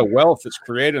a lot of wealth that's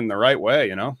created in the right way,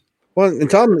 you know? Well, and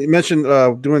Tom mentioned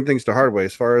doing things the hard way,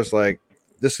 as far as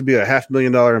this would be a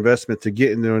 $500,000 investment to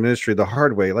get into an industry the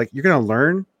hard way. You're going to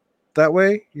learn that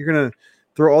way. You're going to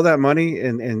throw all that money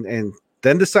and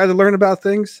then decide to learn about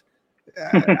things.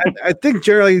 I think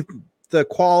generally the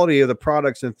quality of the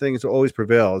products and things will always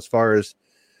prevail, as far as,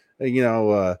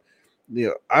 I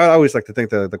always like to think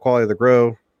that the quality of the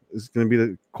grow is going to be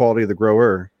the quality of the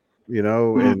grower,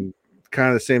 and kind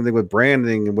of the same thing with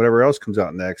branding and whatever else comes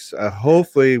out next.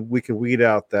 Hopefully we can weed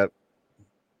out that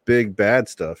big bad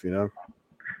stuff, Yeah,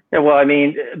 well, I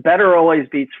mean, better always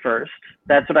beats first.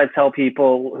 That's what I tell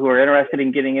people who are interested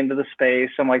in getting into the space.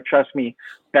 I'm like, trust me,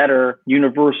 better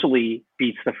universally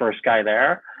beats the first guy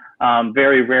there.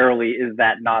 Very rarely is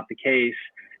that not the case.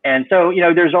 And so,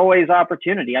 there's always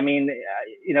opportunity. I mean,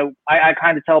 I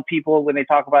kind of tell people when they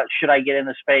talk about, should I get in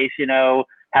the space,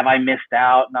 have I missed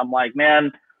out? And I'm like,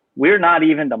 man, we're not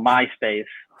even to MySpace.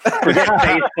 Forget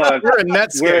Facebook. We're a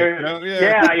Netscape.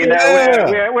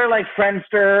 We're like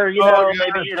Friendster,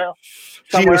 maybe,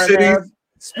 somewhere there.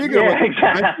 Speaking of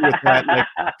that,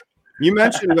 you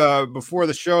mentioned before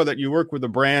the show that you work with a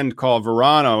brand called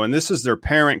Verano, and this is their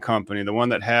parent company, the one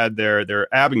that had their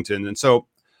Abington. And so,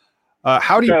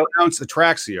 how do you pronounce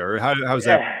Atraxia, or how's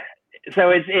that? So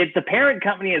it's the parent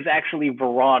company is actually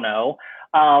Verano,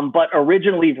 but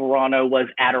originally Verano was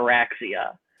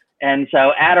Ataraxia. And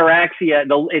so Ataraxia,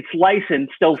 its license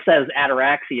still says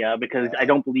Ataraxia, because I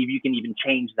don't believe you can even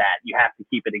change that. You have to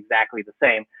keep it exactly the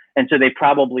same. And so they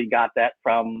probably got that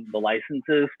from the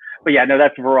licenses. But yeah, no,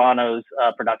 that's Verano's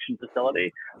production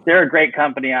facility. They're a great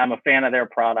company. I'm a fan of their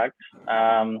products.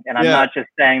 And I'm not just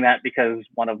saying that because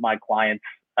one of my clients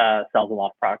sells a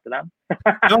lot of product to them.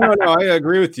 No, I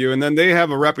agree with you. And then they have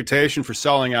a reputation for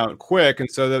selling out quick. And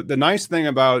so the nice thing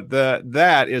about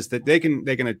that is that they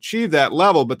can achieve that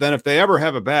level. But then if they ever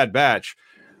have a bad batch,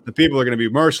 the people are going to be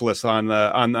merciless on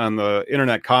the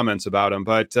internet comments about them.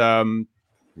 But I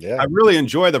really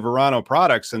enjoy the Verano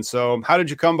products. And so how did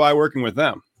you come by working with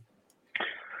them?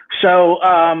 So,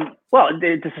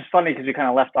 this is funny because we kind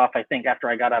of left off, I think, after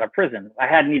I got out of prison. I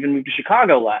hadn't even moved to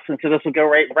Chicago left, and so this will go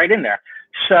right in there.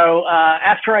 So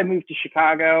after I moved to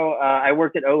Chicago, I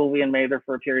worked at Ogilvy and Mather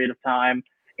for a period of time.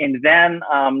 And then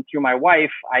through my wife,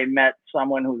 I met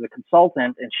someone who was a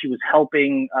consultant, and she was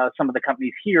helping some of the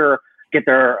companies here get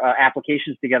their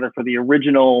applications together for the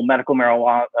original medical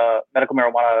marijuana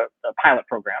pilot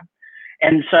program.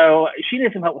 And so she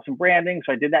needed some help with some branding.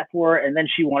 So I did that for her. And then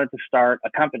she wanted to start a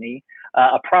company,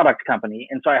 a product company.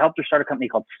 And so I helped her start a company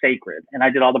called Sacred. And I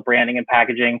did all the branding and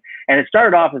packaging. And it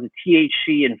started off as a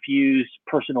THC infused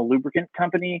personal lubricant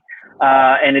company.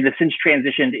 And it has since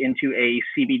transitioned into a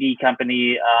CBD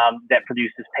company that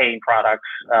produces pain products,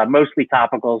 mostly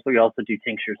topicals, but we also do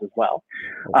tinctures as well.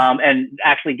 And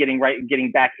actually getting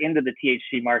back into the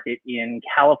THC market in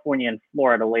California and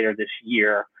Florida later this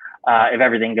year. If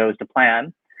everything goes to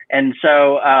plan. And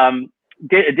so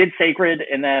did Sacred.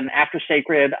 And then after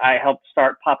Sacred, I helped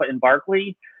start Papa and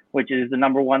Barkley, which is the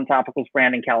 #1 topicals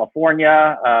brand in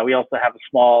California. We also have a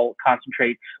small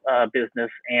concentrates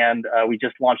business. And we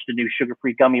just launched a new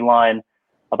sugar-free gummy line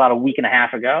about a week and a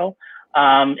half ago.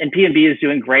 And P&B is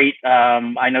doing great.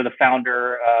 I know the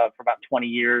founder for about 20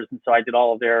 years. And so I did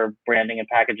all of their branding and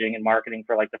packaging and marketing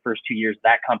for like the first 2 years of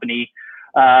that company.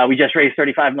 We just raised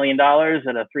 $35 million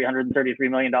at a $333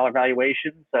 million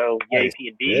valuation. So yay,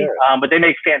 P&B. But they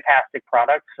make fantastic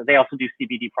products. So they also do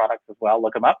CBD products as well.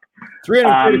 Look them up.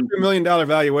 $333 million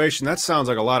valuation. That sounds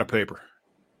like a lot of paper.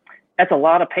 That's a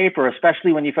lot of paper,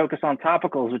 especially when you focus on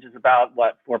topicals, which is about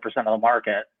 4% of the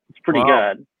market. It's pretty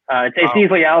good. It's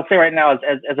easily, I'll say right now,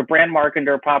 as a brand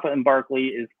marketer, Papa and Barkley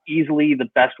is easily the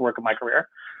best work of my career.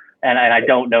 And I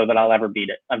don't know that I'll ever beat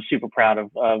it. I'm super proud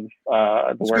of the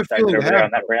work that I did over there on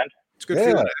that brand. It's good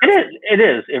feeling. It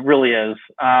is. It really is.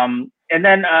 And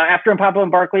then after Papa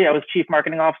and Barkley, I was chief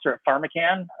marketing officer at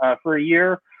PharmaCann for a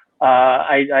year.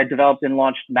 I developed and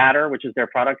launched Matter, which is their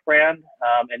product brand,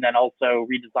 and then also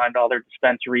redesigned all their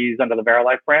dispensaries under the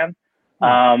Verilife brand.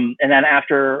 And then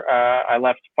after I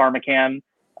left PharmaCann,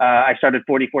 I started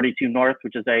 4042 North,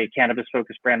 which is a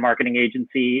cannabis-focused brand marketing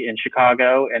agency in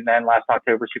Chicago, and then last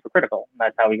October, Super Critical.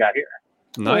 That's how we got here.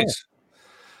 Nice.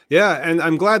 Yeah, and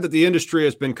I'm glad that the industry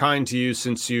has been kind to you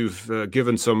since you've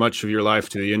given so much of your life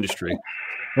to the industry.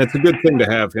 That's a good thing to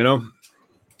have, you know?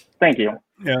 Thank you.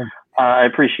 Yeah. I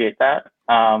appreciate that.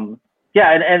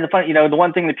 Yeah, and the fun, you know, the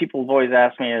one thing that people have always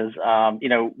asked me is, you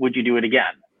know, would you do it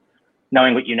again?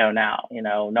 Knowing what you know now, you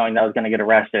know, knowing that I was going to get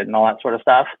arrested and all that sort of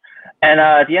stuff. And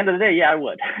at the end of the day, yeah, I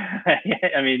would.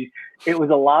 I mean, it was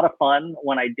a lot of fun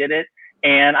when I did it.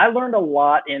 And I learned a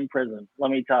lot in prison. Let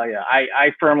me tell you,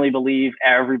 I firmly believe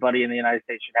everybody in the United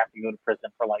States should have to go to prison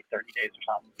for like 30 days or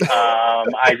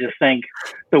something. I just think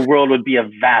the world would be a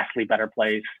vastly better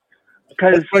place.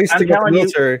 Because I'm telling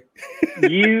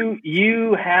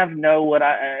you have no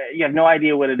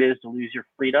idea what it is to lose your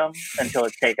freedom until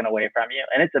it's taken away from you,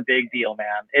 and it's a big deal,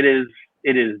 man. It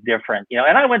is different, you know.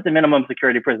 And I went to minimum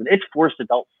security prison. It's forced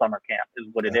adult summer camp, is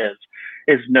what it is.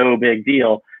 It's no big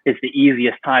deal. It's the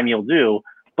easiest time you'll do,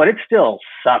 but it still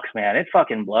sucks, man. It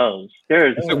fucking blows.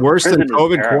 Is it worse than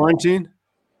COVID quarantine?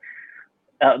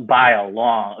 By a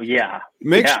long, yeah.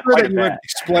 Make sure that you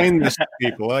explain this to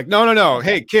people. Like, no.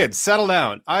 Hey, kids, settle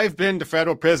down. I've been to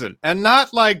federal prison, and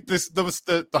not like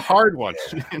the hard one.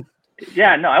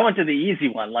 Yeah, no, I went to the easy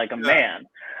one, like a man.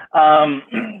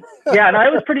 Yeah, no,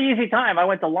 it was pretty easy time. I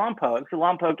went to Lompoc. So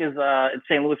Lompoc is in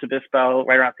St. Louis Obispo,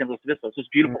 right around St. Louis Obispo. It's this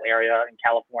beautiful area in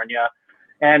California.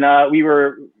 And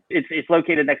it's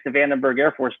located next to Vandenberg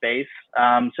Air Force Base.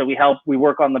 So we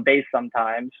work on the base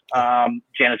sometimes,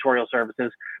 janitorial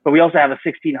services, but we also have a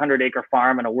 1,600 acre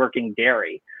farm and a working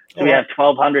dairy. So we have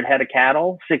 1,200 head of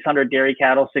cattle, 600 dairy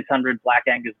cattle, 600 Black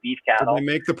Angus beef cattle. Did they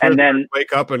make the person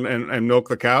wake up and milk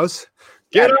the cows?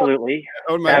 Absolutely.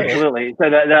 Absolutely. So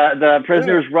the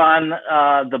prisoners run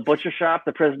the butcher shop.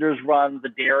 The prisoners run the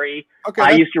dairy. Okay.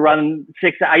 I used to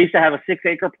have a 6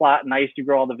 acre plot, and I used to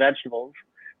grow all the vegetables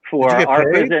for our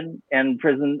prison and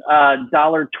prison,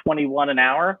 $1.21 an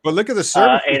hour. But look at the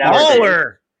service. 8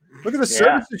 hours. Look at the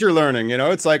services you're learning. You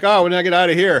know, it's like, oh, when I get out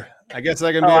of here, I guess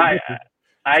I can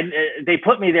be. They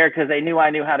put me there because they knew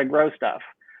I knew how to grow stuff.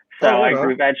 So I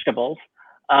grew vegetables.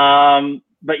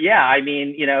 But yeah, I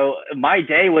mean, you know, my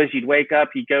day was you'd wake up,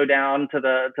 you'd go down to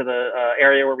the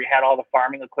area where we had all the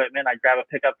farming equipment. I'd grab a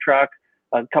pickup truck,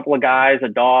 a couple of guys, a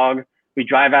dog. We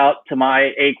drive out to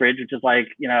my acreage, which is like,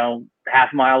 you know, half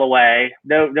a mile away.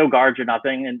 No guards or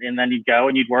nothing. And then you'd go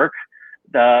and you'd work.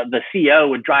 The CO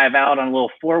would drive out on a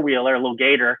little 4-wheeler, a little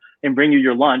gator, and bring you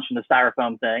your lunch in the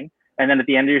styrofoam thing. And then at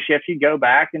the end of your shift, you go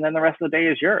back, and then the rest of the day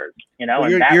is yours. You know,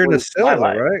 you're in a cell,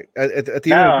 right? At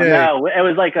the end of the day. No, it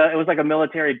was like a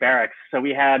military barracks. So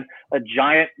we had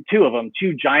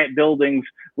two giant buildings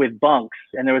with bunks,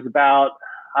 and there was about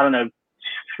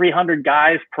 300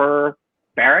 guys per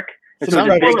barrack. So it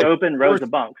was a big open rows of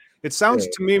bunks. It sounds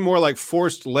to me more like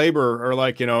forced labor or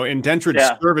like, you know, indentured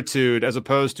servitude as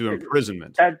opposed to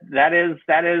imprisonment. That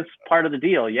is part of the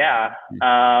deal, yeah.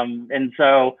 And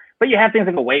so. But you have things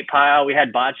like a weight pile. We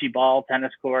had bocce ball,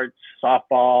 tennis courts,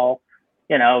 softball,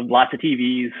 you know, lots of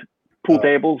TVs, pool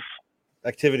tables.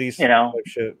 Activities. You know. Like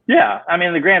shit. Yeah. I mean,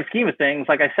 in the grand scheme of things,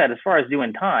 like I said, as far as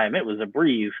doing time, it was a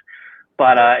breeze.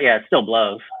 But, yeah, it still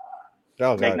blows.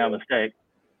 Oh, Make no mistake.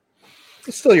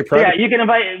 It's still your private. Yeah, you can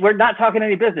invite. We're not talking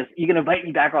any business. You can invite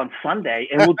me back on Sunday,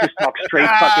 and we'll just talk straight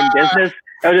fucking business.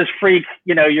 It'll just freak,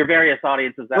 you know, your various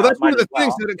audiences out. Well, that's one of the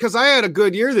things because I had a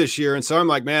good year this year, and so I'm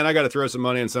like, man, I got to throw some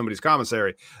money in somebody's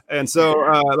commissary, and so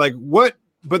like what?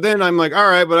 But then I'm like, all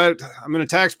right, but I'm in a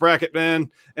tax bracket, man,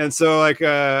 and so like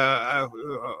I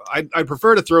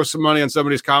prefer to throw some money on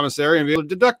somebody's commissary and be able to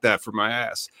deduct that from my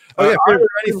ass. Oh yeah,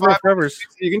 Freedom Grow Forever's.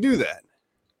 You can do that.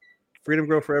 Freedom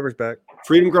Grow Forever's back.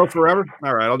 Freedom Grow Forever?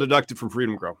 All right, I'll deduct it from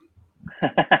Freedom Grow.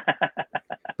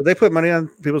 But they put money on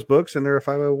people's books, and they're a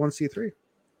 501c3.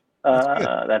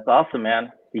 That's awesome,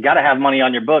 man. You got to have money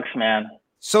on your books, man.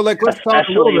 So, like, let's talk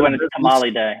especially when it's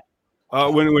tamale day.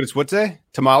 When it's what day?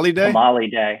 Tamale day? Tamale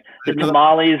day. The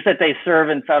tamales that they serve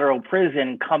in federal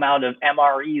prison come out of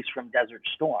MREs from Desert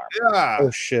Storm. Yeah. Oh,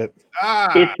 shit.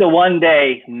 It's the one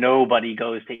day nobody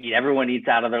goes to eat. Everyone eats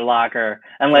out of their locker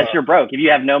unless you're broke. If you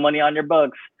have no money on your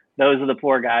books, those are the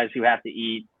poor guys who have to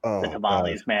eat the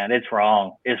tamales, man. It's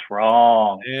wrong. It's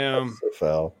wrong. Damn.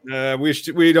 So foul.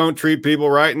 We don't treat people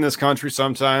right in this country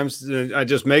sometimes. It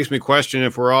just makes me question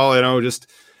if we're all, you know,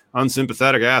 just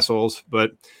unsympathetic assholes.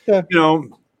 But, you know,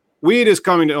 weed is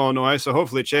coming to Illinois, so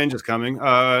hopefully change is coming.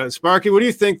 Sparky, what do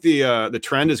you think the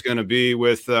trend is going to be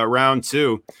with round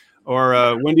 2?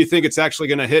 Or when do you think it's actually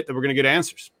going to hit that we're going to get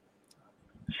answers?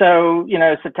 So,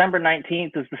 September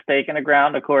 19th is the stake in the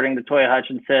ground, according to Toya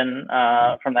Hutchinson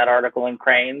from that article in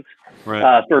Cranes,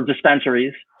 Right. for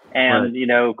dispensaries. And,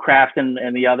 Kraft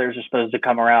and the others are supposed to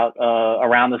come around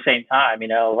the same time.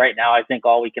 Right now, I think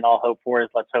all we can all hope for is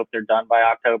let's hope they're done by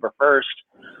October 1st.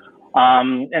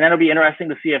 And then it'll be interesting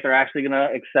to see if they're actually going to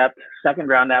accept second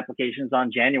round applications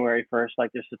on January 1st,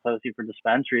 like they're supposed to for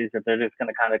dispensaries, if they're just going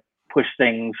to kind of push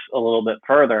things a little bit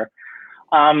further.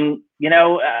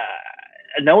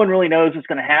 No one really knows what's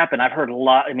going to happen. I've heard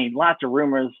lots of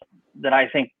rumors that I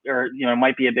think are,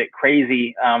 might be a bit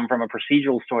crazy from a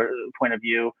procedural point of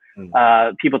view.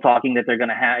 People talking that they're going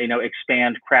to have,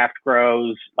 expand craft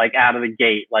grows like out of the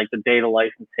gate, like the day the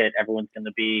license hit, everyone's going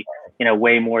to be,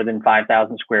 way more than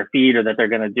 5,000 square feet, or that they're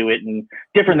going to do it in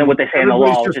different than what they say in the law.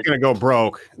 Everybody's just going to go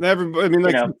broke.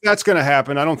 That's going to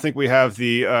happen. I don't think we have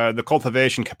the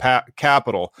cultivation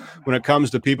capital when it comes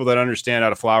to people that understand how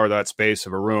to flower that space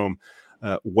of a room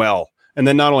well. And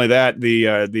then not only that,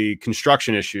 the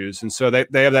construction issues. And so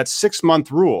they have that 6-month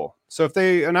rule. So if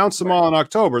they announce them all in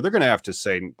October, they're going to have to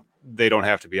say they don't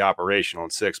have to be operational in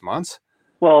 6 months.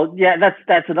 Well, yeah,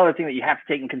 that's another thing that you have to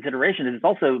take in consideration. Is it's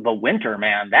also the winter,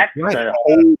 man. That's a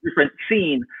whole different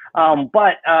scene.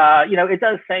 But it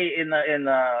does say in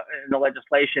the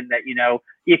legislation that,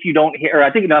 if you don't hear, or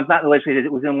I think it's not in the legislation,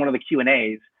 it was in one of the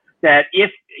Q&As, that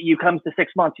if you come to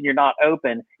 6 months and you're not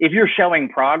open, if you're showing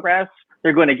progress,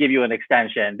 they're going to give you an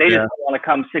extension. They just don't want to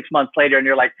come 6 months later and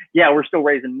you're like, yeah, we're still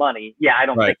raising money. Yeah, I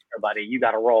don't think so, buddy. You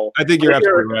got to roll. I think you're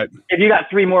absolutely right. If you got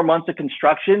 3 more months of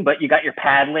construction, but you got your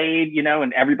pad laid,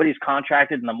 and everybody's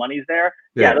contracted and the money's there,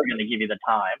 they're going to give you the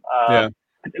time.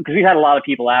 Because we had a lot of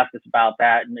people ask us about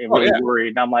that and really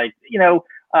worried. And I'm like,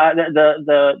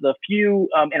 the few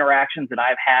interactions that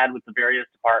I've had with the various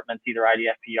departments, either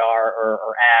IDFPR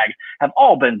or Ag, have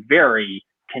all been very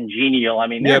congenial. I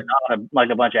mean, they're not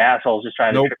a bunch of assholes just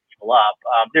trying to trip people up.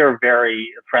 They're very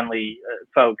friendly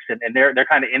folks, and they're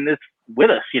kind of in this with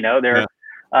us. They're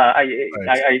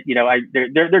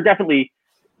they're definitely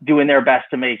doing their best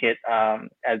to make it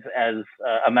as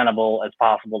amenable as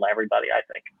possible to everybody, I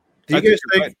think. Do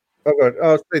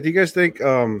you guys think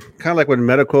kind of like when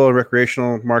medical and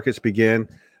recreational markets begin,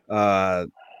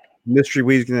 mystery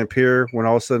weeds can appear when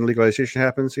all of a sudden legalization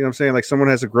happens? You know what I'm saying? Like someone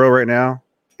has a grow right now,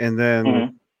 and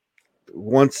then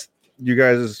once you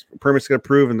guys' permits get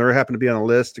approved and they happen to be on a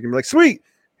list, you can be like, sweet,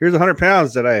 here's 100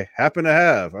 pounds that I happen to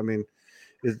have. I mean,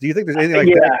 do you think there's anything like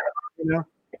that?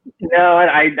 No,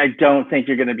 I don't think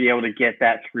you're going to be able to get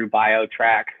that through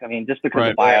BioTrack. I mean, just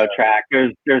because of BioTrack,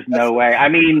 there's no way. I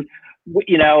mean,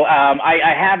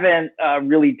 I haven't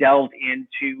really delved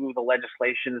into the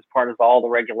legislation as part of all the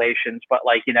regulations, but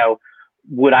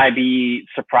would I be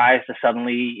surprised to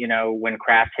suddenly, when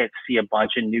craft hits, see a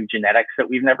bunch of new genetics that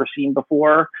we've never seen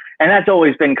before? And that's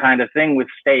always been kind of thing with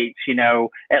states,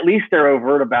 at least they're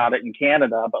overt about it in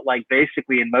Canada, but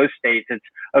basically in most states, it's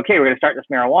okay, we're going to start this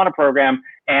marijuana program.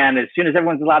 And as soon as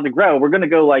everyone's allowed to grow, we're going to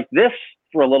go like this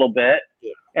for a little bit.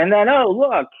 And then, oh,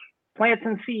 look, plants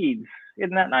and seeds.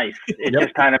 Isn't that nice? It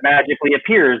just kind of magically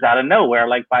appears out of nowhere,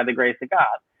 like by the grace of God.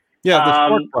 Yeah, the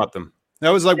sport brought them. That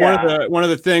was like one of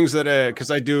the things that because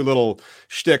I do little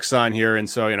shticks on here, and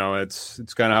so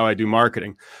it's kind of how I do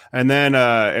marketing. And then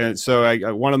and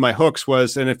so one of my hooks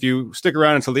was, and if you stick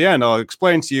around until the end, I'll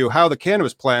explain to you how the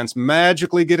cannabis plants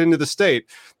magically get into the state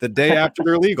the day after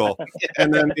they're legal.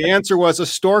 And then the answer was a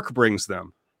stork brings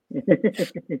them.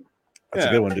 That's a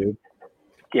good one, dude.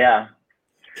 Yeah.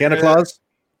 Santa Claus.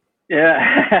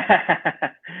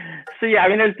 Yeah. So I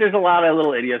mean, there's a lot of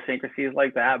little idiosyncrasies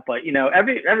like that, but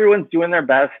everyone's doing their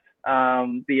best. I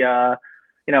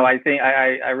think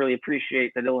I really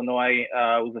appreciate that Illinois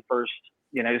was the first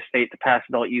state to pass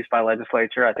adult use by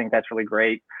legislature. I think that's really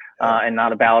great, and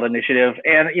not a ballot initiative.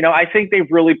 And I think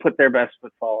they've really put their best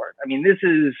foot forward. I mean,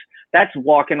 that's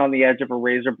walking on the edge of a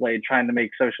razor blade trying to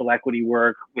make social equity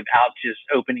work without just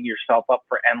opening yourself up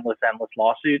for endless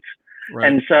lawsuits. Right.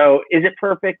 And so is it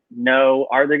perfect? No.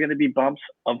 Are there going to be bumps?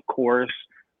 Of course.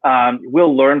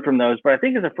 We'll learn from those, but I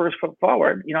think as a first foot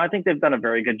forward, I think they've done a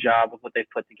very good job with what they've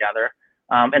put together.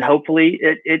 And hopefully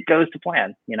it goes to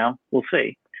plan, we'll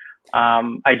see.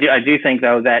 I do think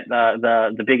though that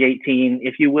the Big 18,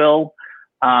 if you will,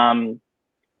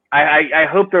 I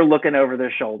hope they're looking over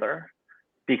their shoulder,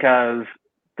 because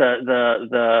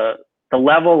the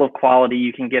level of quality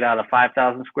you can get out of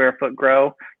 5,000 square foot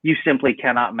grow, you simply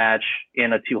cannot match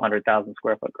in a 200,000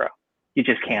 square foot grow. You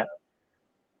just can't.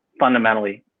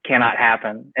 Fundamentally, cannot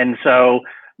happen. And so,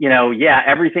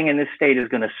 everything in this state is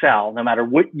going to sell. No matter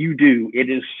what you do, it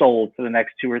is sold for the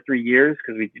next 2 or 3 years,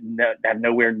 because we have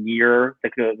nowhere near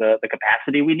the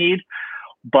capacity we need.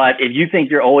 But if you think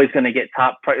you're always going to get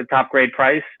top grade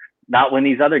price, not when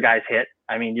these other guys hit.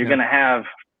 I mean, you're going to have.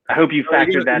 I hope you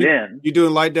factored that in. You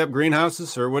doing light depth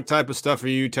greenhouses, or what type of stuff are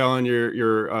you telling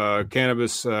your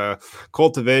cannabis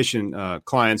cultivation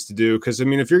clients to do? Because I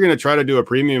mean, if you're going to try to do a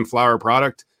premium flower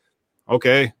product,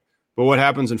 okay, but what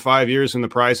happens in 5 years when the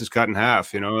price is cut in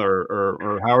half?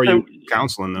 Or how are you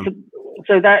counseling them?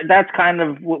 So that's kind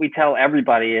of what we tell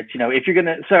everybody. It's if you're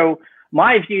going to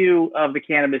my view of the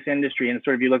cannabis industry, and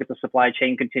sort of you look at the supply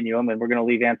chain continuum, and we're going to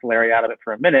leave ancillary out of it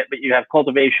for a minute, but you have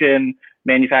cultivation,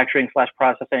 manufacturing /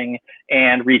 processing,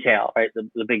 and retail, right?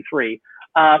 The big three.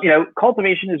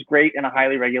 Cultivation is great in a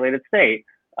highly regulated state.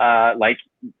 Let's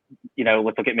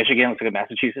look at Michigan, let's look at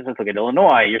Massachusetts, let's look at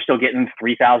Illinois. You're still getting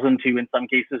 $3,000 to, in some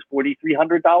cases,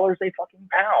 $4,300 a fucking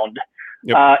pound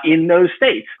in those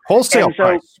states. Wholesale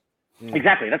price.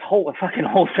 Exactly. That's fucking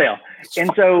wholesale.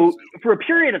 And so for a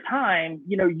period of time,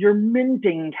 you're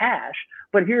minting cash.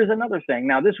 But here's another thing.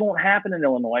 Now, this won't happen in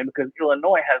Illinois because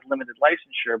Illinois has limited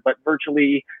licensure, but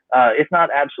virtually, if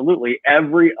not absolutely,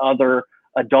 every other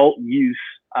adult use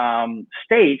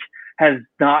state does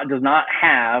not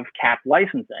have capped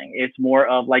licensing. It's more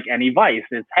of like any vice.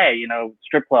 It's, hey,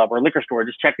 strip club or liquor store,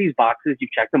 just check these boxes. You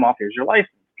check them off. Here's your license.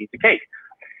 Piece of cake.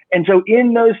 And so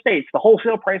in those states, the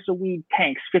wholesale price of weed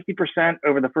tanks 50%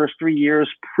 over the first 3 years,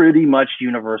 pretty much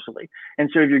universally. And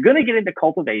so if you're going to get into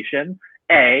cultivation,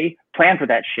 A, plan for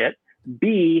that shit.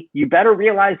 B, you better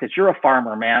realize that you're a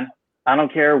farmer, man. I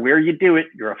don't care where you do it.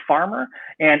 You're a farmer.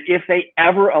 And if they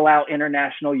ever allow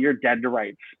international, you're dead to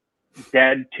rights.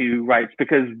 Dead to rights.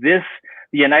 Because the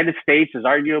United States is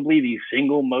arguably the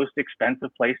single most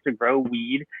expensive place to grow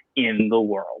weed in the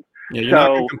world. Yeah, you're not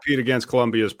going to compete against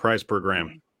Colombia's price per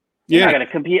gram. You're not going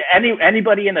to compete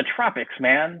anybody in the tropics,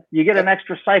 man. You get an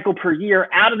extra cycle per year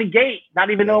out of the gate,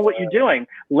 not even knowing what you're doing.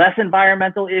 Less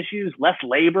environmental issues, less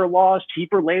labor laws,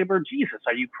 cheaper labor. Jesus,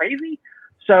 are you crazy?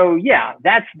 So yeah,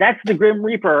 that's the Grim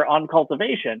Reaper on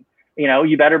cultivation.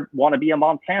 You better want to be a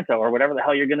Monsanto or whatever the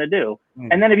hell you're going to do.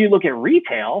 And then if you look at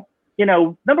retail,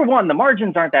 number one, the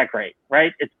margins aren't that great,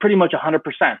 right? It's pretty much 100%.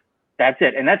 That's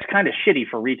it. And that's kind of shitty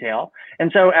for retail.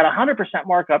 And so at 100%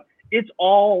 markup, it's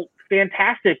all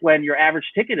fantastic when your average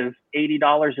ticket is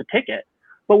 $80 a ticket.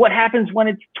 But what happens when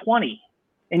it's 20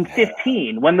 and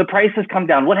 15, when the prices come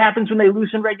down? What happens when they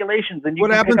loosen regulations and you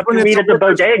can pick up your weed at the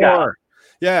bodega? Store?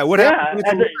 Yeah, what happens when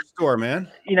it's a liquor store, man?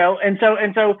 And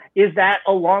so is that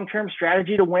a long-term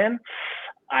strategy to win?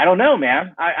 I don't know,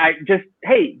 man. I just,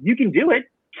 hey, you can do it.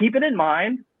 Keep it in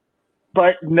mind,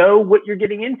 but know what you're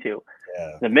getting into.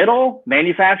 Yeah. The middle,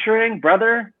 manufacturing,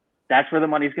 brother, that's where the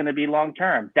money's going to be long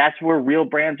term. That's where real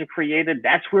brands are created.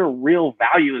 That's where real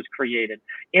value is created.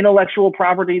 Intellectual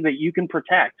property that you can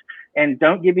protect. And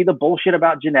don't give me the bullshit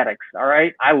about genetics. All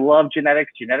right. I love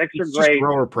genetics. Genetics are great. It's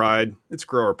grower pride. It's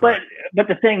grower pride. But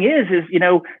the thing is,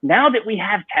 now that we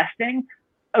have testing,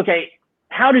 okay,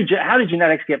 how did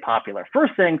genetics get popular?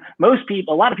 First thing,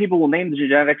 a lot of people will name the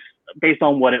genetics based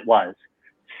on what it was.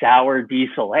 Sour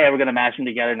diesel. Hey, we're going to mash them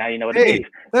together. Now you know what it means.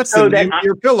 That's the name of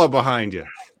your pillow behind you.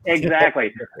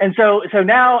 Exactly. And so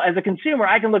now as a consumer,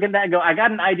 I can look at that and go, I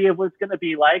got an idea of what it's going to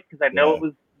be like because I know it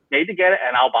was made to get it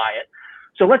and I'll buy it.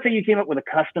 So let's say you came up with a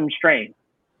custom strain.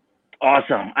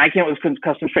 Awesome. I came up with a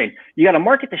custom strain. You got to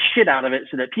market the shit out of it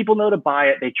so that people know to buy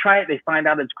it. They try it. They find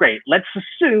out it's great. Let's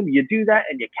assume you do that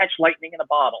and you catch lightning in a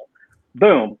bottle.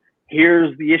 Boom.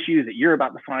 Here's the issues that you're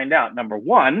about to find out. Number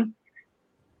one,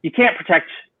 you can't protect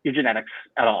your genetics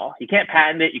at all. You can't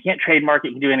patent it. You can't trademark it.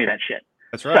 You can do any of that shit.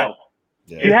 That's right. So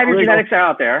you have your genetics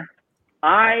out there.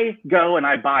 I go and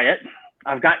I buy it.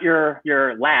 I've got your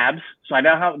labs, so I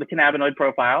know how the cannabinoid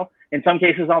profile. In some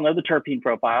cases, I'll know the terpene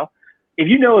profile. If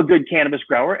you know a good cannabis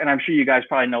grower, and I'm sure you guys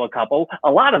probably know a couple,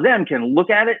 a lot of them can look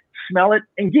at it, smell it,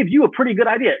 and give you a pretty good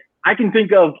idea. I can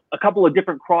think of a couple of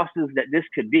different crosses that this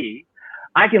could be.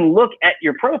 I can look at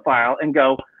your profile and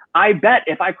go, I bet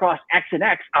if I cross X and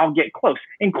X, I'll get close.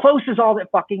 And close is all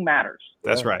that fucking matters.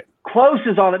 That's right. Close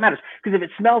is all that matters. Because if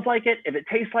it smells like it, if it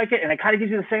tastes like it, and it kind of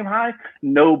gives you the same high,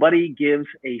 nobody gives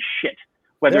a shit.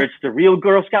 Whether it's the real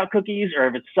Girl Scout cookies or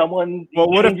if it's someone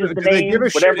changes the name,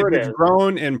 whatever it is. It's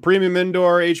grown in premium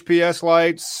indoor HPS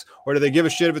lights, or do they give a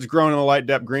shit if it's grown in a light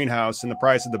depth greenhouse and the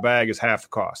price of the bag is half the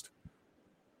cost?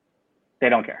 They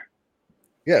don't care.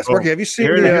 Yeah, Sparky, have you seen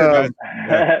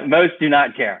most do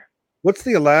not care. What's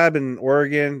the lab in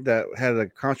Oregon that had a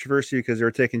controversy because they were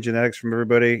taking genetics from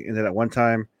everybody, and then at one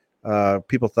time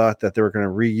people thought that they were going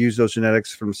to reuse those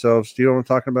genetics for themselves? Do you know what I'm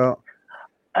talking about?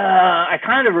 I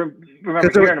kind of remember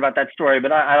hearing about that story,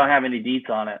 but I don't have any deets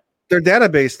on it. Their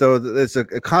database, though, it's a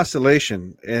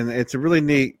constellation, and it's a really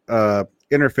neat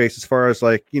interface as far as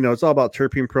like, it's all about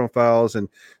terpene profiles. And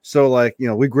so like,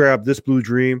 we grab this Blue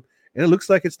Dream and it looks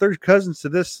like it's third cousins to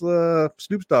this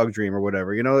Snoop's Dogg Dream or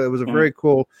whatever. It was a very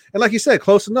cool, and like you said,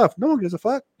 close enough. No one gives a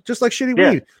fuck. Just like shitty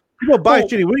weed. People buy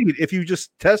shitty weed if you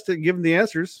just test it and give them the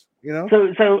answers.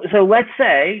 So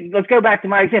let's go back to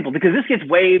my example, because this gets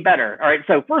way better. All right.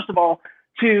 So first of all,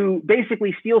 to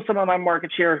basically steal some of my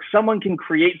market share, someone can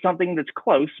create something that's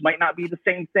close, might not be the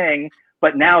same thing,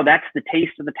 but now that's the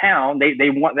taste of the town. They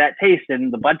want that taste,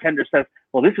 and the bud tender says,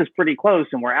 well, this is pretty close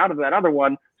and we're out of that other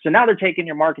one. So now they're taking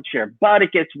your market share. But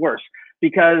it gets worse,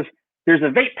 because there's a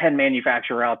vape pen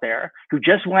manufacturer out there who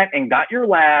just went and got your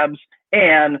labs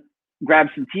and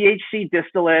grabbed some THC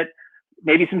distillate,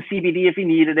 maybe some CBD if he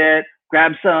needed it,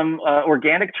 grab some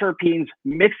organic terpenes,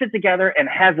 mix it together, and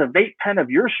has a vape pen of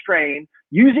your strain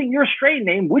using your strain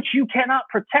name, which you cannot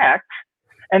protect,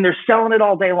 and they're selling it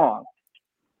all day long.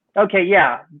 Okay,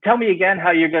 yeah. Tell me again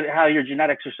how your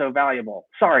genetics are so valuable.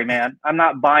 Sorry, man. I'm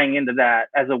not buying into that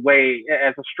as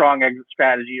a strong exit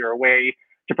strategy or a way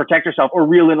to protect yourself or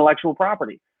real intellectual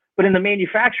property. But in the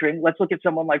manufacturing, let's look at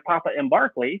someone like Papa and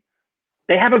Barkley.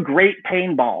 They have a great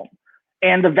pain balm,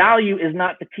 and the value is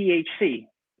not the THC.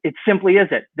 It simply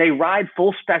isn't. They ride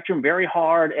full spectrum very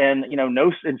hard, and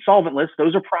no and solventless.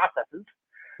 Those are processes,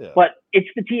 but it's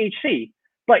the THC.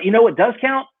 But you know what does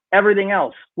count? Everything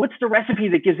else. What's the recipe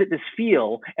that gives it this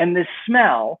feel and this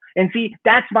smell? And see,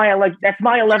 that's my 11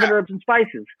 herbs and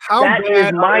spices. That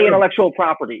is my intellectual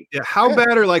property. Yeah. How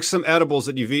bad are like some edibles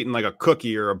that you've eaten, like a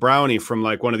cookie or a brownie from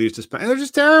like one of these dispensers? They're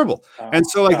just terrible. And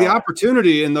so like the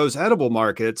opportunity in those edible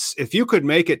markets, if you could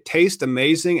make it taste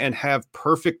amazing and have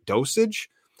perfect dosage,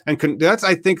 and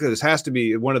I think this has to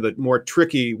be one of the more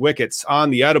tricky wickets on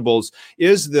the edibles,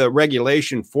 is the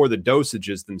regulation for the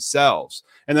dosages themselves.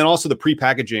 And then also the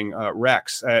pre-packaging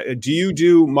recs. Do you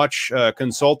do much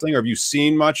consulting, or have you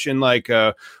seen much in like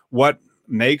what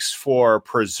makes for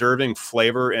preserving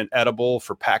flavor and edible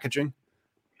for packaging?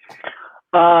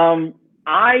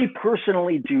 I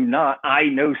personally do not. I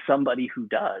know somebody who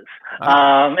does.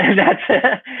 And that's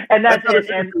it. And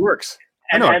it works.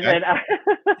 And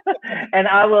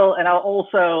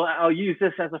I'll use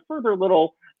this as a further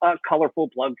little colorful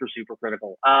plug for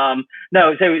Supercritical. I've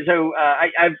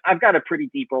got a pretty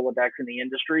deep Rolodex in the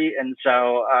industry, and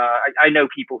so I know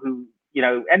people who,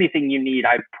 anything you need,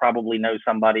 I probably know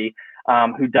somebody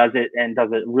who does it and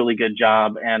does a really good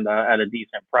job and at a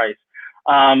decent price.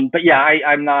 But yeah,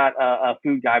 I'm not a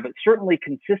food guy, but certainly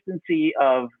consistency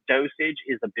of dosage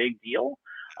is a big deal.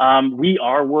 We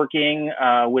are working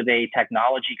with a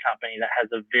technology company that has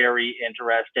a very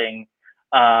interesting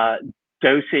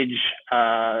dosage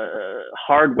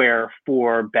hardware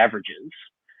for beverages.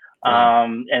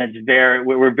 And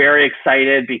we're very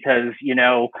excited because,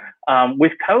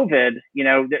 with COVID,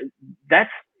 that's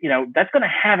going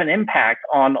to have an impact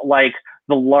on like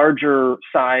the larger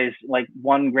size, like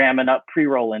 1 gram and up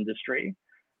pre-roll industry,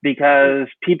 because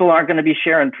people aren't going to be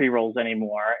sharing pre-rolls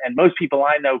anymore. And most people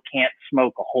I know can't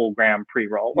smoke a whole gram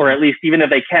pre-roll, or at least even if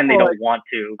they can, they don't want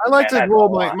to. I like to roll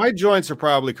my joints are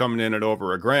probably coming in at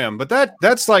over 1 gram, but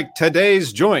that's like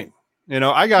today's joint.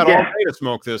 I got all day to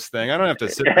smoke this thing. I don't have to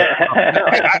sit there.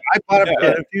 I bought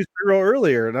an infused pre-roll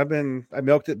earlier, and I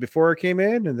milked it before it came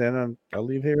in, and then I'll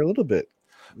leave here a little bit.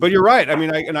 But you're right. I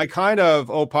mean, I kind of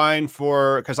opine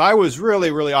because I was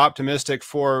really, really optimistic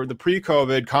for the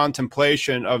pre-COVID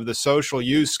contemplation of the social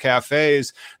use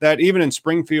cafes, that even in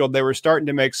Springfield, they were starting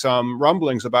to make some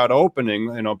rumblings about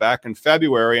opening, back in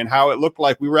February, and how it looked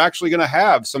like we were actually going to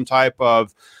have some type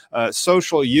of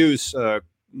social use. I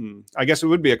guess it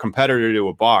would be a competitor to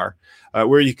a bar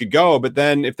where you could go. But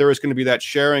then if there was going to be that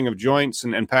sharing of joints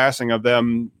and passing of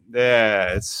them,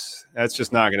 that's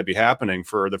just not going to be happening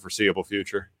for the foreseeable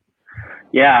future.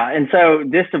 Yeah. And so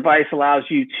this device allows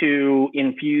you to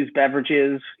infuse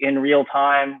beverages in real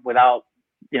time without,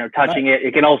 touching it.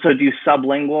 It can also do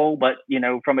sublingual, but,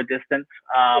 from a distance.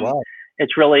 Wow.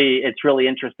 It's really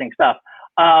interesting stuff.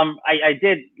 I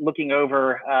did looking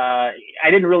over, I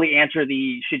didn't really answer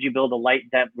should you build a light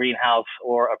depth greenhouse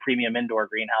or a premium indoor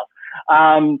greenhouse?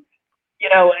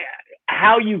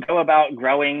 How you go about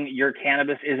growing your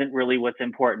cannabis isn't really what's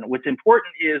important. What's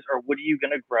important is, what are you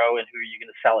going to grow and who are you going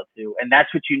to sell it to? And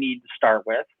that's what you need to start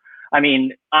with. I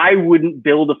mean, I wouldn't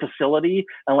build a facility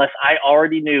unless I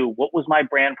already knew what was my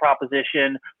brand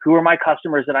proposition, who are my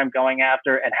customers that I'm going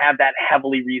after, and have that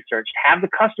heavily researched. Have the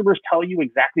customers tell you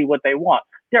exactly what they want.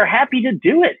 They're happy to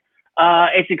do it.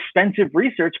 It's expensive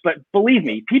research, but believe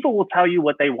me, people will tell you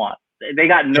what they want. They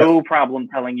got no problem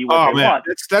telling you what they want.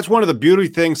 That's one of the beauty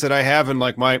things that I have in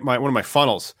like my one of my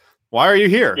funnels. Why are you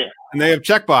here? Yeah. And they have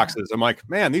check boxes. I'm like,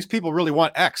 man, these people really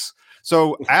want X.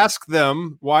 So ask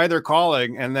them why they're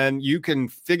calling, and then you can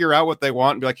figure out what they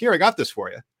want and be like, here, I got this for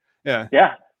you. Yeah.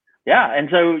 Yeah. Yeah. And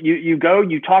so you go,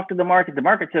 you talk to the market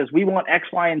says, we want X,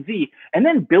 Y, and Z, and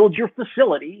then build your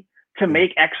facility to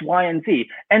make X, Y, and Z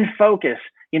and focus.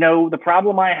 The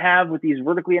problem I have with these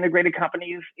vertically integrated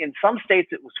companies, in some states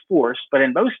it was forced, but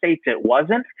in most states it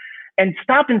wasn't. And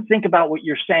stop and think about what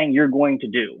you're saying you're going to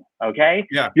do. Okay.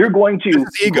 Yeah. You're going to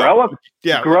grow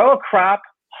a crop,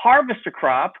 harvest a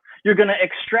crop. You're going to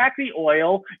extract the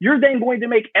oil. You're then going to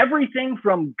make everything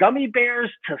from gummy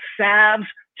bears to salves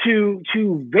to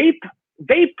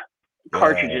vape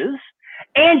cartridges,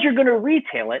 and you're going to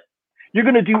retail it. You're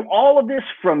going to do all of this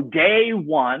from day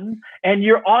one, and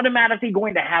you're automatically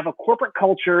going to have a corporate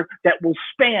culture that will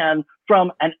span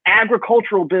from an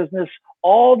agricultural business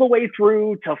all the way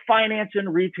through to finance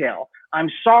and retail. I'm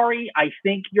sorry, I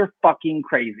think you're fucking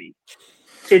crazy.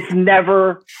 It's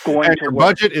never going to your work.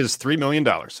 Budget is $3 million.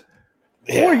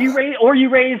 Yeah. Or you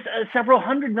raise several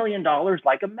 $100 million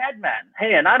like a madman.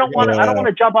 Hey, and I don't want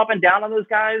to jump up and down on those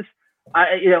guys.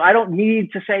 I don't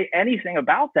need to say anything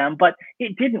about them, but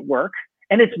it didn't work,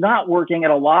 and it's not working at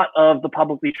a lot of the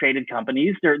publicly traded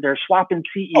companies. They're swapping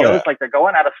CEOs like they're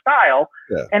going out of style,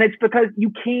 and it's because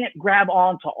you can't grab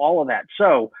on to all of that.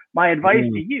 So my advice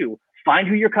to you: find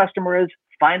who your customer is,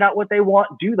 find out what they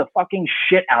want, do the fucking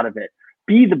shit out of it.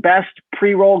 Be the best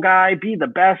pre-roll guy, be the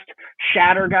best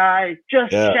shatter guy.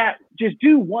 Just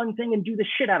do one thing and do the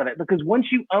shit out of it. Because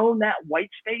once you own that white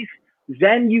space,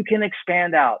 then you can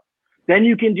expand out. Then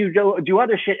you can do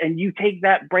other shit, and you take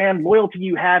that brand loyalty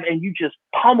you have and you just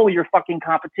pummel your fucking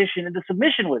competition into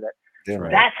submission with it. Yeah,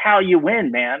 right. That's how you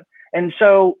win, man. And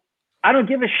so I don't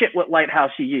give a shit what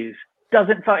lighthouse you use.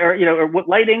 Or what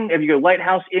lighting, if you go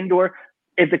lighthouse indoor,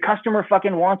 if the customer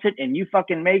fucking wants it and you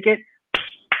fucking make it,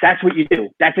 that's what you do.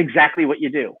 That's exactly what you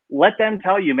do. Let them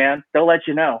tell you, man. They'll let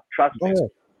you know. Trust me.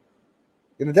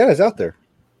 And the data's out there.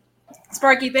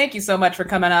 Sparky, thank you so much for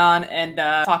coming on and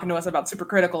talking to us about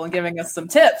Supercritical and giving us some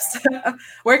tips.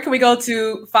 Where can we go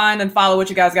to find and follow what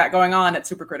you guys got going on at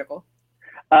Supercritical?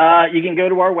 You can go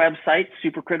to our website,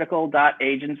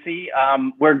 supercritical.agency.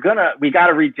 We got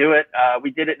to redo it.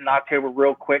 We did it in October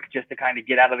real quick just to kind of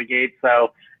get out of the gate.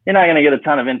 So you're not going to get a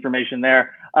ton of information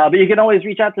there. But you can always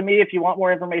reach out to me if you want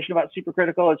more information about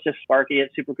Supercritical. It's just Sparky at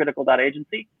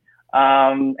supercritical.agency.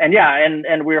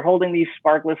 And we're holding these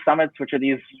Sparkless Summits, which are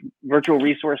these virtual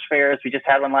resource fairs. We just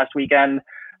had one last weekend.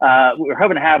 We're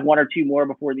hoping to have one or two more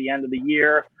before the end of the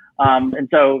year. And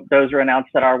so those are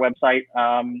announced at our website,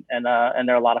 and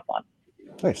they're a lot of fun.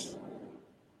 Nice.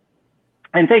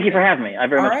 And thank you for having me. I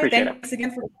very much appreciate it. Thanks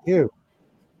again for you.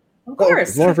 Of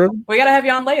course. We got to have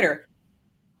you on later.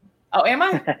 Oh, am I?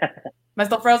 Am I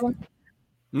still frozen?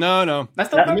 No.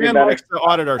 The man likes to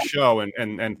audit our show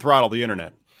and throttle the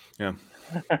internet. Yeah.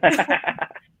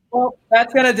 Well,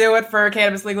 that's going to do it for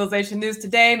Cannabis Legalization News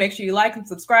today. Make sure you like and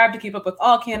subscribe to keep up with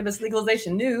all cannabis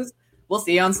legalization news. We'll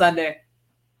see you on Sunday.